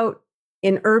turns out,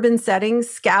 in urban settings,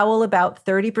 scowl about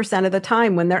 30% of the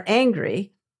time when they're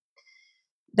angry.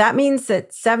 That means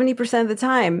that 70% of the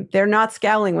time, they're not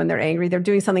scowling when they're angry. They're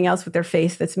doing something else with their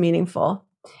face that's meaningful.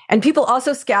 And people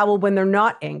also scowl when they're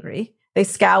not angry. They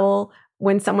scowl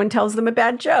when someone tells them a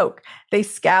bad joke. They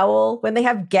scowl when they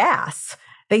have gas.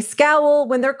 They scowl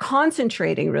when they're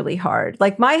concentrating really hard.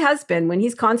 Like my husband, when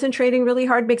he's concentrating really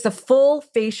hard, makes a full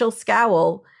facial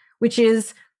scowl, which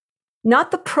is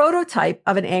not the prototype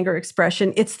of an anger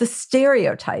expression. It's the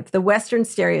stereotype, the Western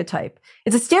stereotype.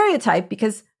 It's a stereotype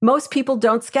because most people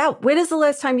don't scowl. When is the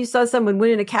last time you saw someone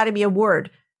win an Academy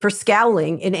Award for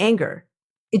scowling in anger?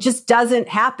 It just doesn't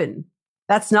happen.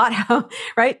 That's not how,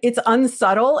 right? It's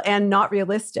unsubtle and not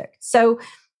realistic. So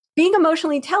being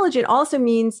emotionally intelligent also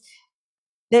means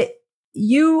that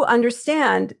you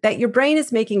understand that your brain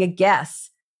is making a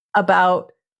guess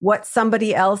about what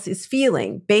somebody else is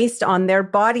feeling based on their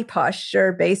body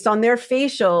posture, based on their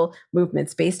facial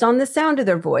movements, based on the sound of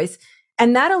their voice.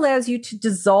 And that allows you to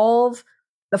dissolve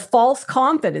the false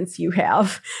confidence you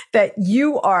have that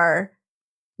you are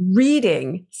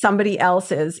reading somebody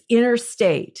else's inner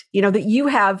state, that you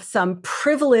have some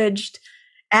privileged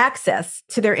access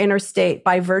to their inner state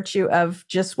by virtue of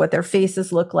just what their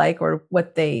faces look like or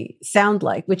what they sound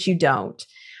like, which you don't.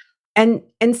 And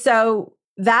so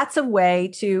that's a way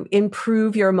to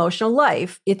improve your emotional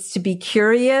life. It's to be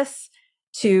curious,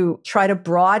 to try to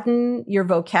broaden your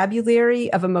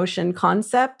vocabulary of emotion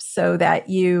concepts so that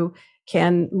you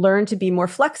can learn to be more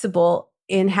flexible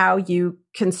in how you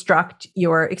construct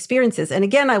your experiences. And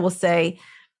again, I will say,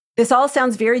 this all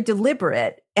sounds very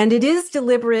deliberate, and it is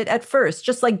deliberate at first,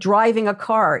 just like driving a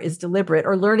car is deliberate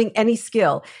or learning any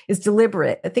skill is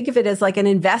deliberate. I think of it as like an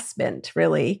investment,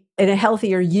 really, in a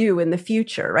healthier you in the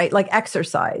future, right? Like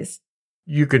exercise.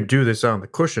 You could do this on the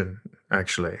cushion,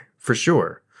 actually, for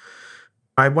sure.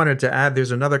 I wanted to add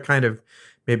there's another kind of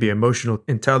maybe emotional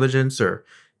intelligence or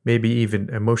maybe even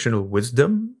emotional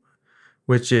wisdom,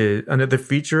 which is another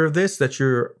feature of this that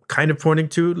you're kind of pointing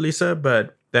to, Lisa,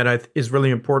 but that is really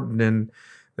important in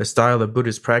the style of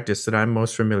Buddhist practice that I'm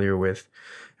most familiar with.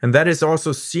 And that is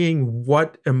also seeing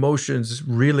what emotions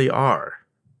really are,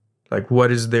 like what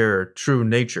is their true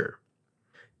nature.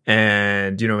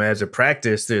 And, as a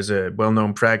practice, there's a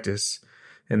well-known practice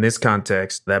in this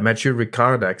context that Mathieu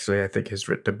Ricard actually, I think, has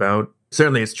written about.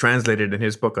 Certainly it's translated in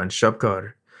his book on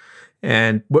Shabkar.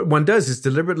 And what one does is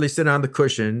deliberately sit on the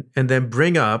cushion and then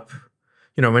bring up,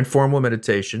 in formal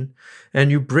meditation,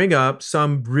 and you bring up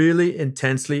some really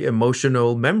intensely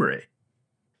emotional memory.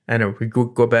 And if we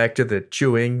go back to the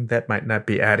chewing, that might not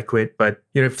be adequate, but,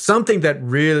 something that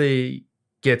really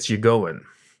gets you going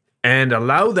and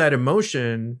allow that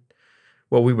emotion,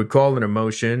 what we would call an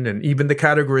emotion, and even the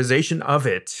categorization of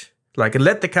it, like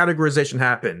let the categorization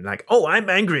happen, like, oh,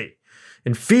 I'm angry,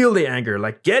 and feel the anger,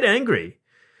 like get angry.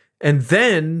 And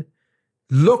then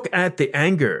look at the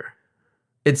anger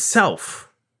itself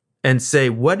and say,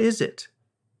 what is it?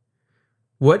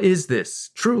 What is this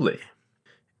truly?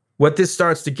 What this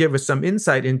starts to give us some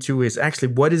insight into is actually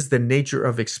what is the nature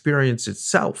of experience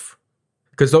itself?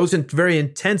 Because those very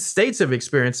intense states of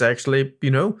experience actually,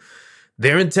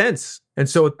 they're intense. And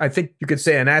so I think you could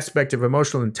say an aspect of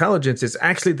emotional intelligence is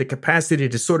actually the capacity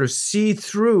to sort of see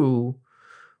through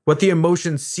what the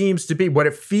emotion seems to be, what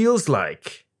it feels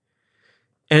like,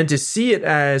 and to see it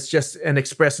as just an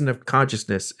expression of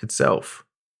consciousness itself.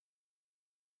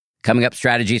 Coming up,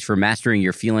 strategies for mastering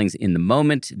your feelings in the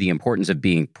moment, the importance of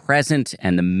being present,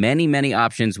 and the many, many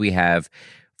options we have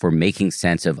for making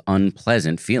sense of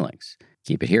unpleasant feelings.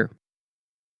 Keep it here.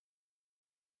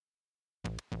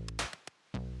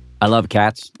 I love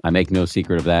cats. I make no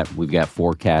secret of that. We've got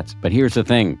 4 cats. But here's the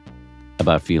thing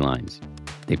about felines.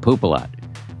 They poop a lot.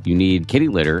 You need kitty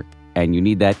litter, and you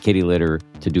need that kitty litter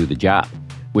to do the job.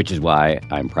 Which is why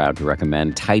I'm proud to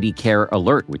recommend Tidy Care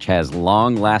Alert, which has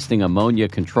long-lasting ammonia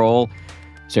control.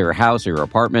 So your house or your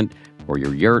apartment or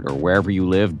your yurt or wherever you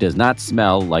live does not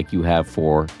smell like you have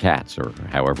 4 cats or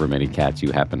however many cats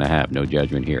you happen to have. No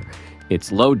judgment here. It's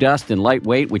low dust and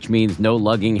lightweight, which means no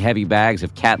lugging heavy bags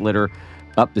of cat litter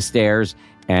up the stairs.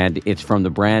 And it's from the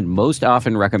brand most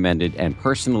often recommended and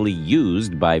personally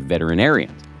used by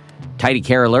veterinarians. Tidy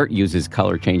Care Alert uses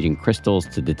color-changing crystals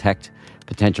to detect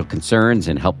potential concerns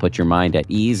and help put your mind at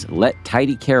ease. Let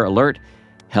Tidy Care Alert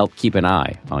help keep an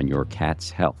eye on your cat's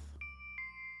health.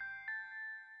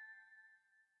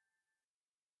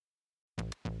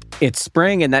 It's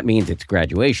spring, and that means it's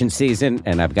graduation season,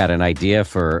 and I've got an idea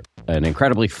for an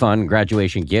incredibly fun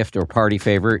graduation gift or party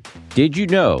favor. Did you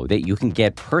know that you can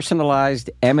get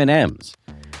personalized M&Ms?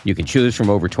 You can choose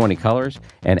from over 20 colors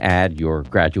and add your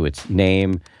graduate's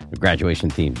name,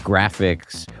 graduation-themed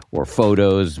graphics, or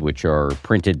photos, which are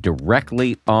printed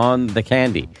directly on the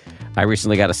candy. I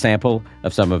recently got a sample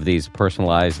of some of these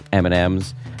personalized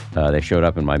M&Ms. They showed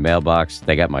up in my mailbox.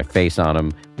 They got my face on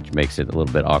them, which makes it a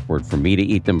little bit awkward for me to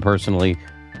eat them personally.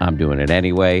 I'm doing it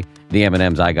anyway. The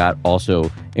M&Ms I got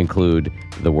also include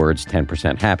the words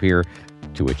 10% happier,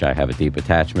 to which I have a deep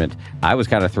attachment. I was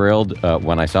kind of thrilled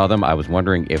when I saw them. I was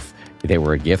wondering if they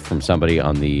were a gift from somebody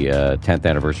on the 10th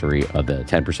anniversary of the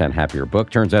 10% Happier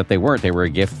book. Turns out they weren't. They were a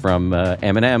gift from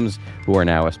M&Ms, who are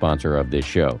now a sponsor of this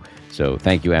show. So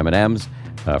thank you, M&Ms,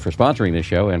 for sponsoring this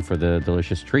show and for the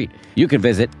delicious treat. You can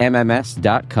visit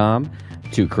mms.com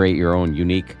to create your own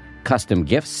unique custom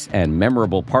gifts and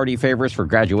memorable party favors for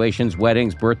graduations,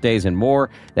 weddings, birthdays, and more.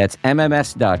 That's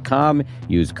mms.com.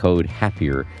 Use code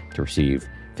HAPPIER to receive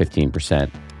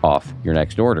 15% off your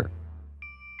next order.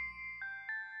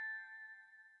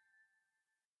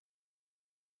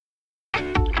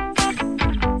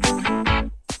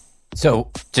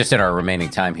 So, just in our remaining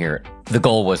time here, the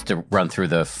goal was to run through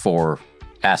the 4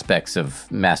 aspects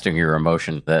of mastering your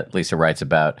emotion that Lisa writes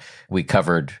about. We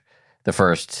covered the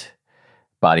first,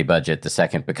 body budget, the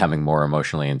second, becoming more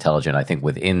emotionally intelligent. I think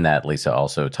within that, Lisa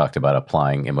also talked about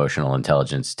applying emotional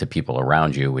intelligence to people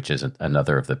around you, which is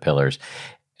another of the pillars.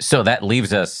 So that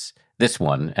leaves us this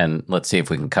one, and let's see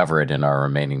if we can cover it in our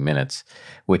remaining minutes,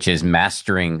 which is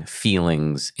mastering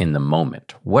feelings in the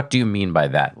moment. What do you mean by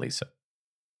that, Lisa?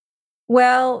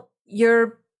 Well,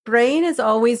 your brain is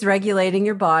always regulating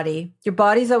your body. Your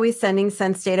body's always sending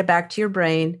sense data back to your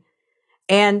brain.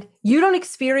 And you don't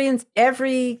experience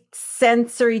every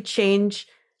sensory change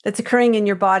that's occurring in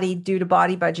your body due to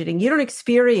body budgeting. You don't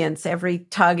experience every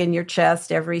tug in your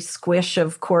chest, every squish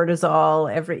of cortisol,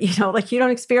 you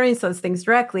don't experience those things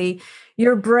directly.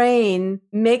 Your brain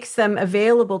makes them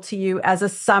available to you as a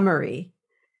summary.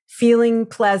 Feeling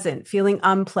pleasant, feeling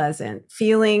unpleasant,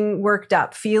 feeling worked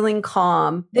up, feeling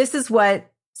calm. This is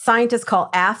what scientists call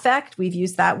affect. We've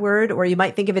used that word, or you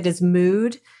might think of it as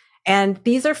mood. And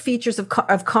these are features of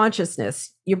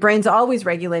consciousness. Your brain's always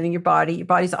regulating your body. Your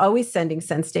body's always sending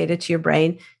sense data to your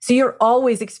brain. So you're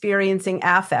always experiencing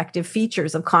affective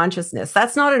features of consciousness.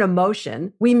 That's not an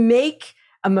emotion. We make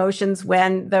emotions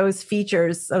when those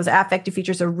features, those affective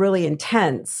features, are really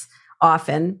intense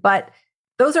often, but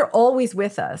those are always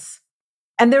with us.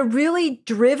 And they're really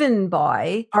driven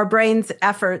by our brain's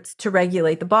efforts to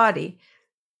regulate the body.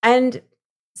 And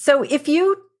so if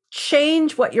you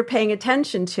change what you're paying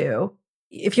attention to,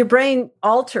 if your brain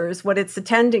alters what it's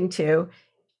attending to,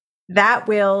 that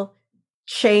will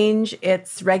change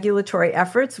its regulatory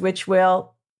efforts, which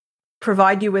will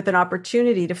provide you with an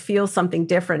opportunity to feel something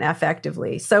different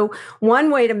affectively. So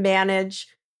one way to manage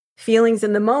feelings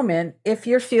in the moment, if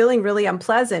you're feeling really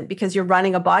unpleasant because you're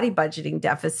running a body budgeting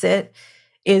deficit,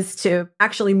 is to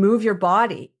actually move your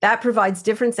body. That provides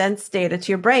different sense data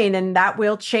to your brain, and that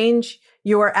will change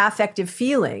your affective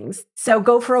feelings. So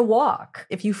go for a walk.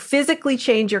 If you physically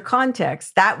change your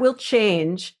context, that will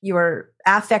change your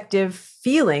affective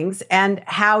feelings and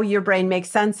how your brain makes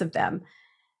sense of them.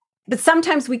 But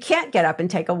sometimes we can't get up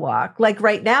and take a walk. Like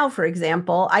right now, for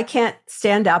example, I can't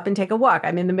stand up and take a walk.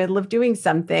 I'm in the middle of doing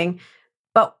something.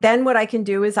 But then what I can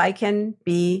do is I can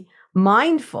be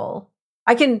mindful.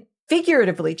 I can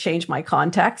figuratively change my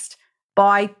context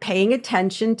by paying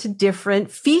attention to different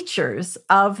features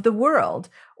of the world.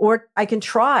 Or I can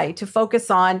try to focus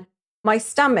on my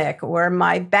stomach or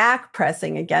my back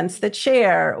pressing against the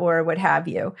chair or what have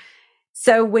you.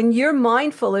 So when you're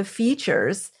mindful of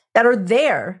features that are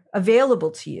there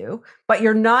available to you, but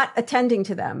you're not attending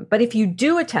to them. But if you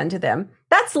do attend to them,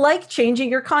 that's like changing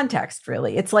your context,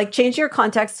 really. It's like changing your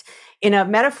context in a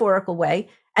metaphorical way.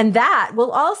 And that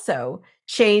will also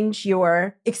change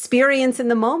your experience in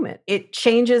the moment. It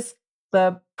changes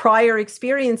the prior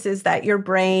experiences that your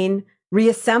brain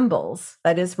reassembles,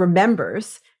 that is,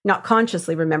 remembers, not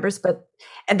consciously remembers, but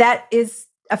that is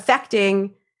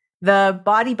affecting the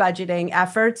body budgeting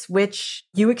efforts, which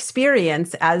you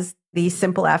experience as these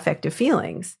simple affective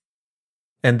feelings.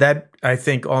 And that, I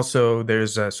think also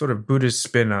there's a sort of Buddhist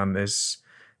spin on this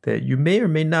that you may or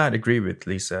may not agree with,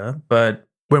 Lisa. But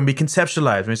when we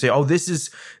conceptualize, when we say, oh, this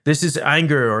is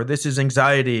anger, or this is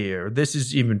anxiety, or this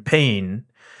is even pain,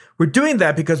 we're doing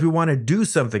that because we want to do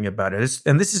something about it.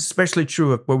 And this is especially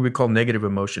true of what we call negative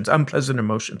emotions, unpleasant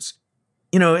emotions.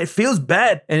 It feels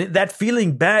bad. And that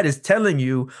feeling bad is telling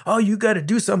you, oh, you got to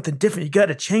do something different. You got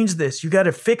to change this. You got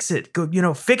to fix it.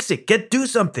 Go, fix it. Do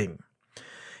something.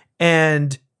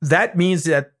 And that means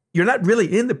that you're not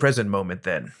really in the present moment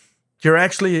then. You're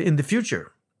actually in the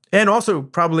future, and also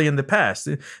probably in the past.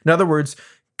 In other words,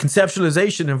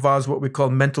 conceptualization involves what we call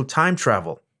mental time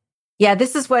travel. Yeah,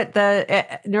 this is what the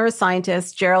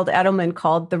neuroscientist Gerald Edelman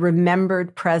called the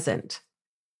remembered present.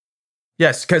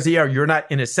 Yes, because you're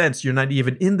not, in a sense, you're not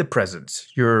even in the present.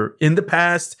 You're in the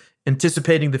past,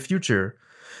 anticipating the future.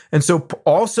 And so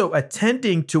also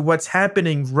attending to what's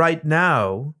happening right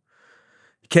now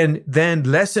can then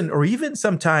lessen or even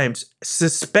sometimes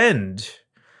suspend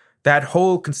that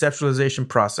whole conceptualization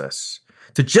process.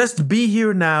 To just be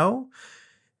here now,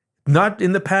 not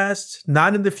in the past,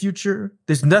 not in the future.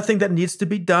 There's nothing that needs to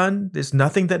be done. There's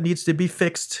nothing that needs to be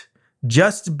fixed.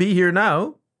 Just be here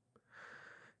now.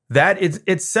 That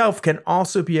itself can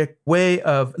also be a way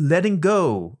of letting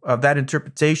go of that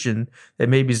interpretation that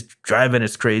maybe is driving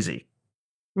us crazy.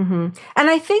 Mm-hmm. And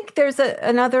I think there's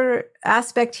another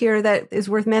aspect here that is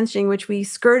worth mentioning, which we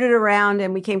skirted around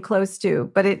and we came close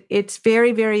to, but it's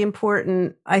very, very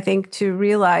important, I think, to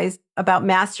realize about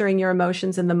mastering your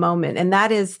emotions in the moment. And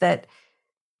that is that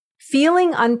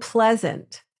feeling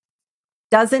unpleasant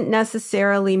doesn't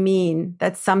necessarily mean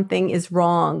that something is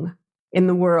wrong in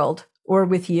the world or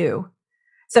with you.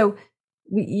 So,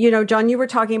 John, you were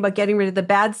talking about getting rid of the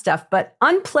bad stuff, but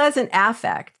unpleasant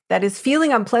affect, that is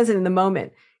feeling unpleasant in the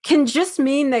moment, can just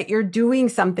mean that you're doing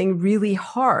something really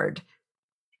hard.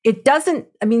 It doesn't,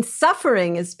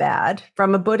 suffering is bad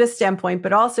from a Buddhist standpoint,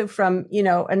 but also from,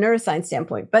 a neuroscience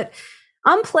standpoint. But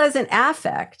unpleasant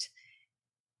affect,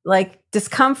 like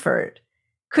discomfort,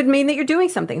 could mean that you're doing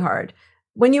something hard.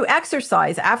 When you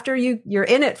exercise, after you're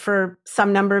in it for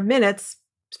some number of minutes,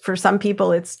 for some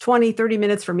people, it's 20, 30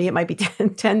 minutes. For me, it might be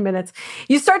 10 minutes.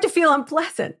 You start to feel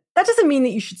unpleasant. That doesn't mean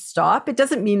that you should stop. It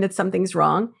doesn't mean that something's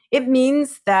wrong. It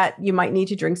means that you might need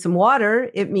to drink some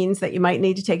water. It means that you might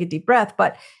need to take a deep breath,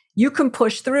 but you can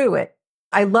push through it.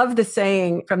 I love the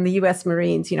saying from the US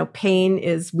Marines, pain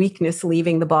is weakness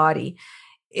leaving the body.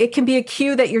 It can be a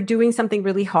cue that you're doing something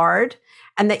really hard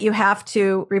and that you have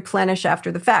to replenish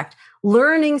after the fact.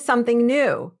 Learning something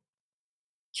new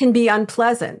can be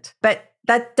unpleasant, but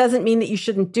that doesn't mean that you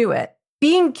shouldn't do it.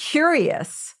 Being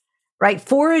curious, right?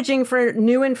 Foraging for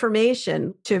new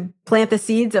information to plant the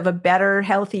seeds of a better,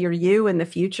 healthier you in the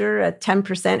future, a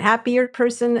 10% happier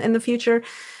person in the future,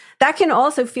 that can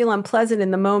also feel unpleasant in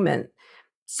the moment.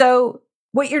 So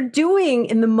what you're doing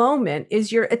in the moment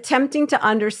is you're attempting to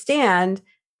understand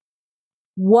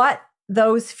what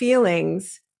those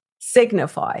feelings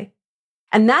signify.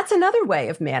 And that's another way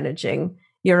of managing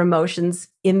your emotions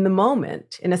in the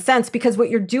moment, in a sense, because what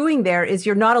you're doing there is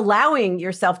you're not allowing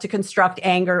yourself to construct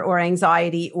anger or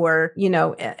anxiety or,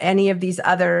 any of these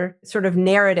other sort of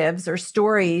narratives or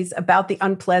stories about the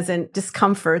unpleasant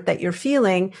discomfort that you're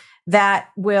feeling that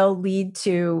will lead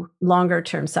to longer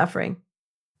term suffering.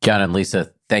 John and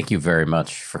Lisa, thank you very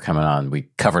much for coming on. We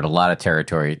covered a lot of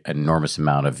territory, an enormous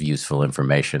amount of useful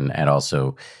information, and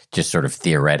also just sort of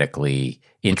theoretically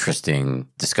interesting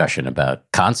discussion about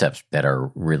concepts that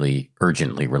are really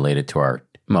urgently related to our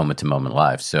moment-to-moment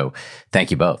lives. So thank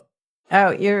you both.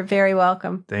 Oh, you're very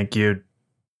welcome. Thank you.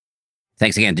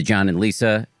 Thanks again to John and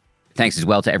Lisa. Thanks as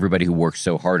well to everybody who works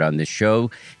so hard on this show.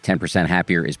 10%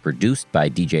 Happier is produced by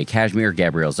DJ Kashmir,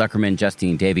 Gabrielle Zuckerman,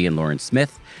 Justine Davey, and Lauren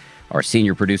Smith. Our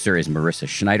senior producer is Marissa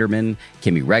Schneiderman.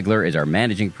 Kimmy Regler is our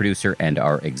managing producer, and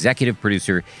our executive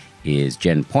producer is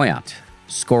Jen Poyant.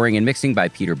 Scoring and mixing by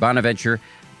Peter Bonaventure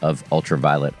of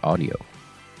Ultraviolet Audio.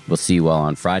 We'll see you all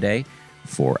on Friday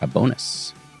for a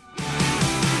bonus.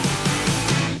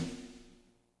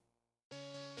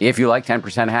 If you like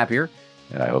 10% Happier,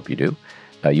 and I hope you do,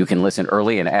 you can listen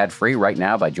early and ad-free right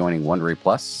now by joining Wondery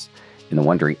Plus in the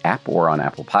Wondery app or on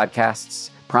Apple Podcasts.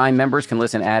 Prime members can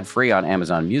listen ad-free on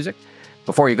Amazon Music.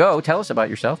 Before you go, tell us about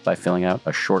yourself by filling out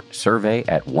a short survey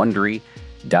at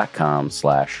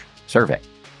Wondery.com/survey.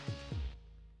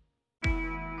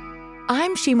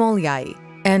 I'm Shimol Yai,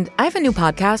 and I have a new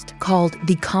podcast called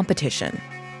The Competition.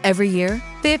 Every year,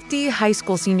 50 high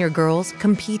school senior girls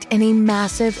compete in a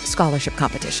massive scholarship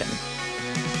competition.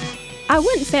 I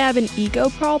wouldn't say I have an ego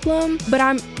problem, but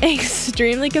I'm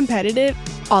extremely competitive.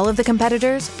 All of the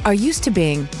competitors are used to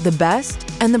being the best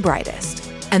and the brightest.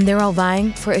 and they're all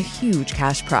vying for a huge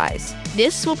cash prize.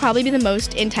 This will probably be the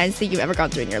most intense thing you've ever gone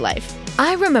through in your life.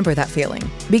 I remember that feeling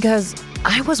because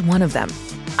I was one of them.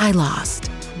 I lost.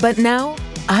 But now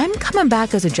I'm coming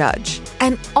back as a judge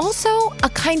and also a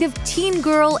kind of teen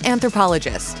girl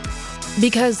anthropologist.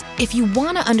 Because if you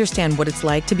want to understand what it's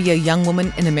like to be a young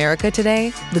woman in America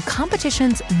today, the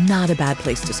competition's not a bad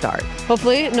place to start.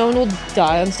 Hopefully, no one will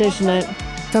die on stage tonight.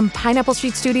 From Pineapple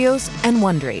Street Studios and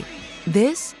Wondery,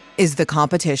 this is The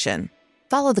Competition.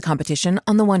 Follow The Competition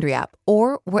on the Wondery app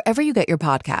or wherever you get your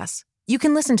podcasts. You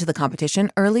can listen to The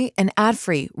Competition early and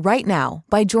ad-free right now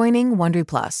by joining Wondery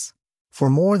Plus. For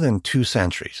more than 2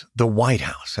 centuries, the White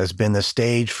House has been the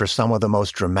stage for some of the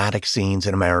most dramatic scenes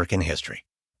in American history.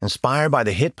 Inspired by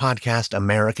the hit podcast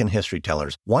American History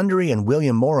Tellers, Wondery and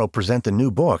William Morrow present the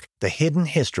new book, The Hidden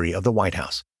History of the White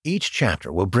House. Each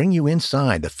chapter will bring you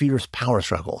inside the fierce power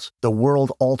struggles, the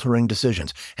world-altering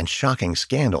decisions, and shocking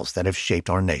scandals that have shaped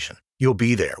our nation. You'll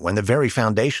be there when the very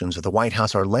foundations of the White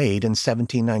House are laid in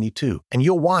 1792, and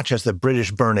you'll watch as the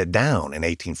British burn it down in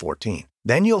 1814.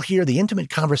 Then you'll hear the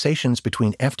intimate conversations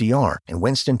between FDR and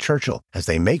Winston Churchill as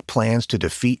they make plans to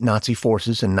defeat Nazi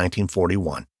forces in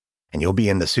 1941. And you'll be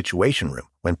in the Situation Room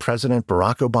when President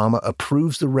Barack Obama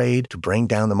approves the raid to bring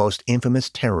down the most infamous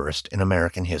terrorist in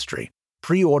American history.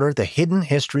 Pre-order The Hidden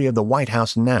History of the White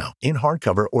House now in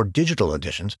hardcover or digital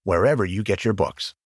editions wherever you get your books.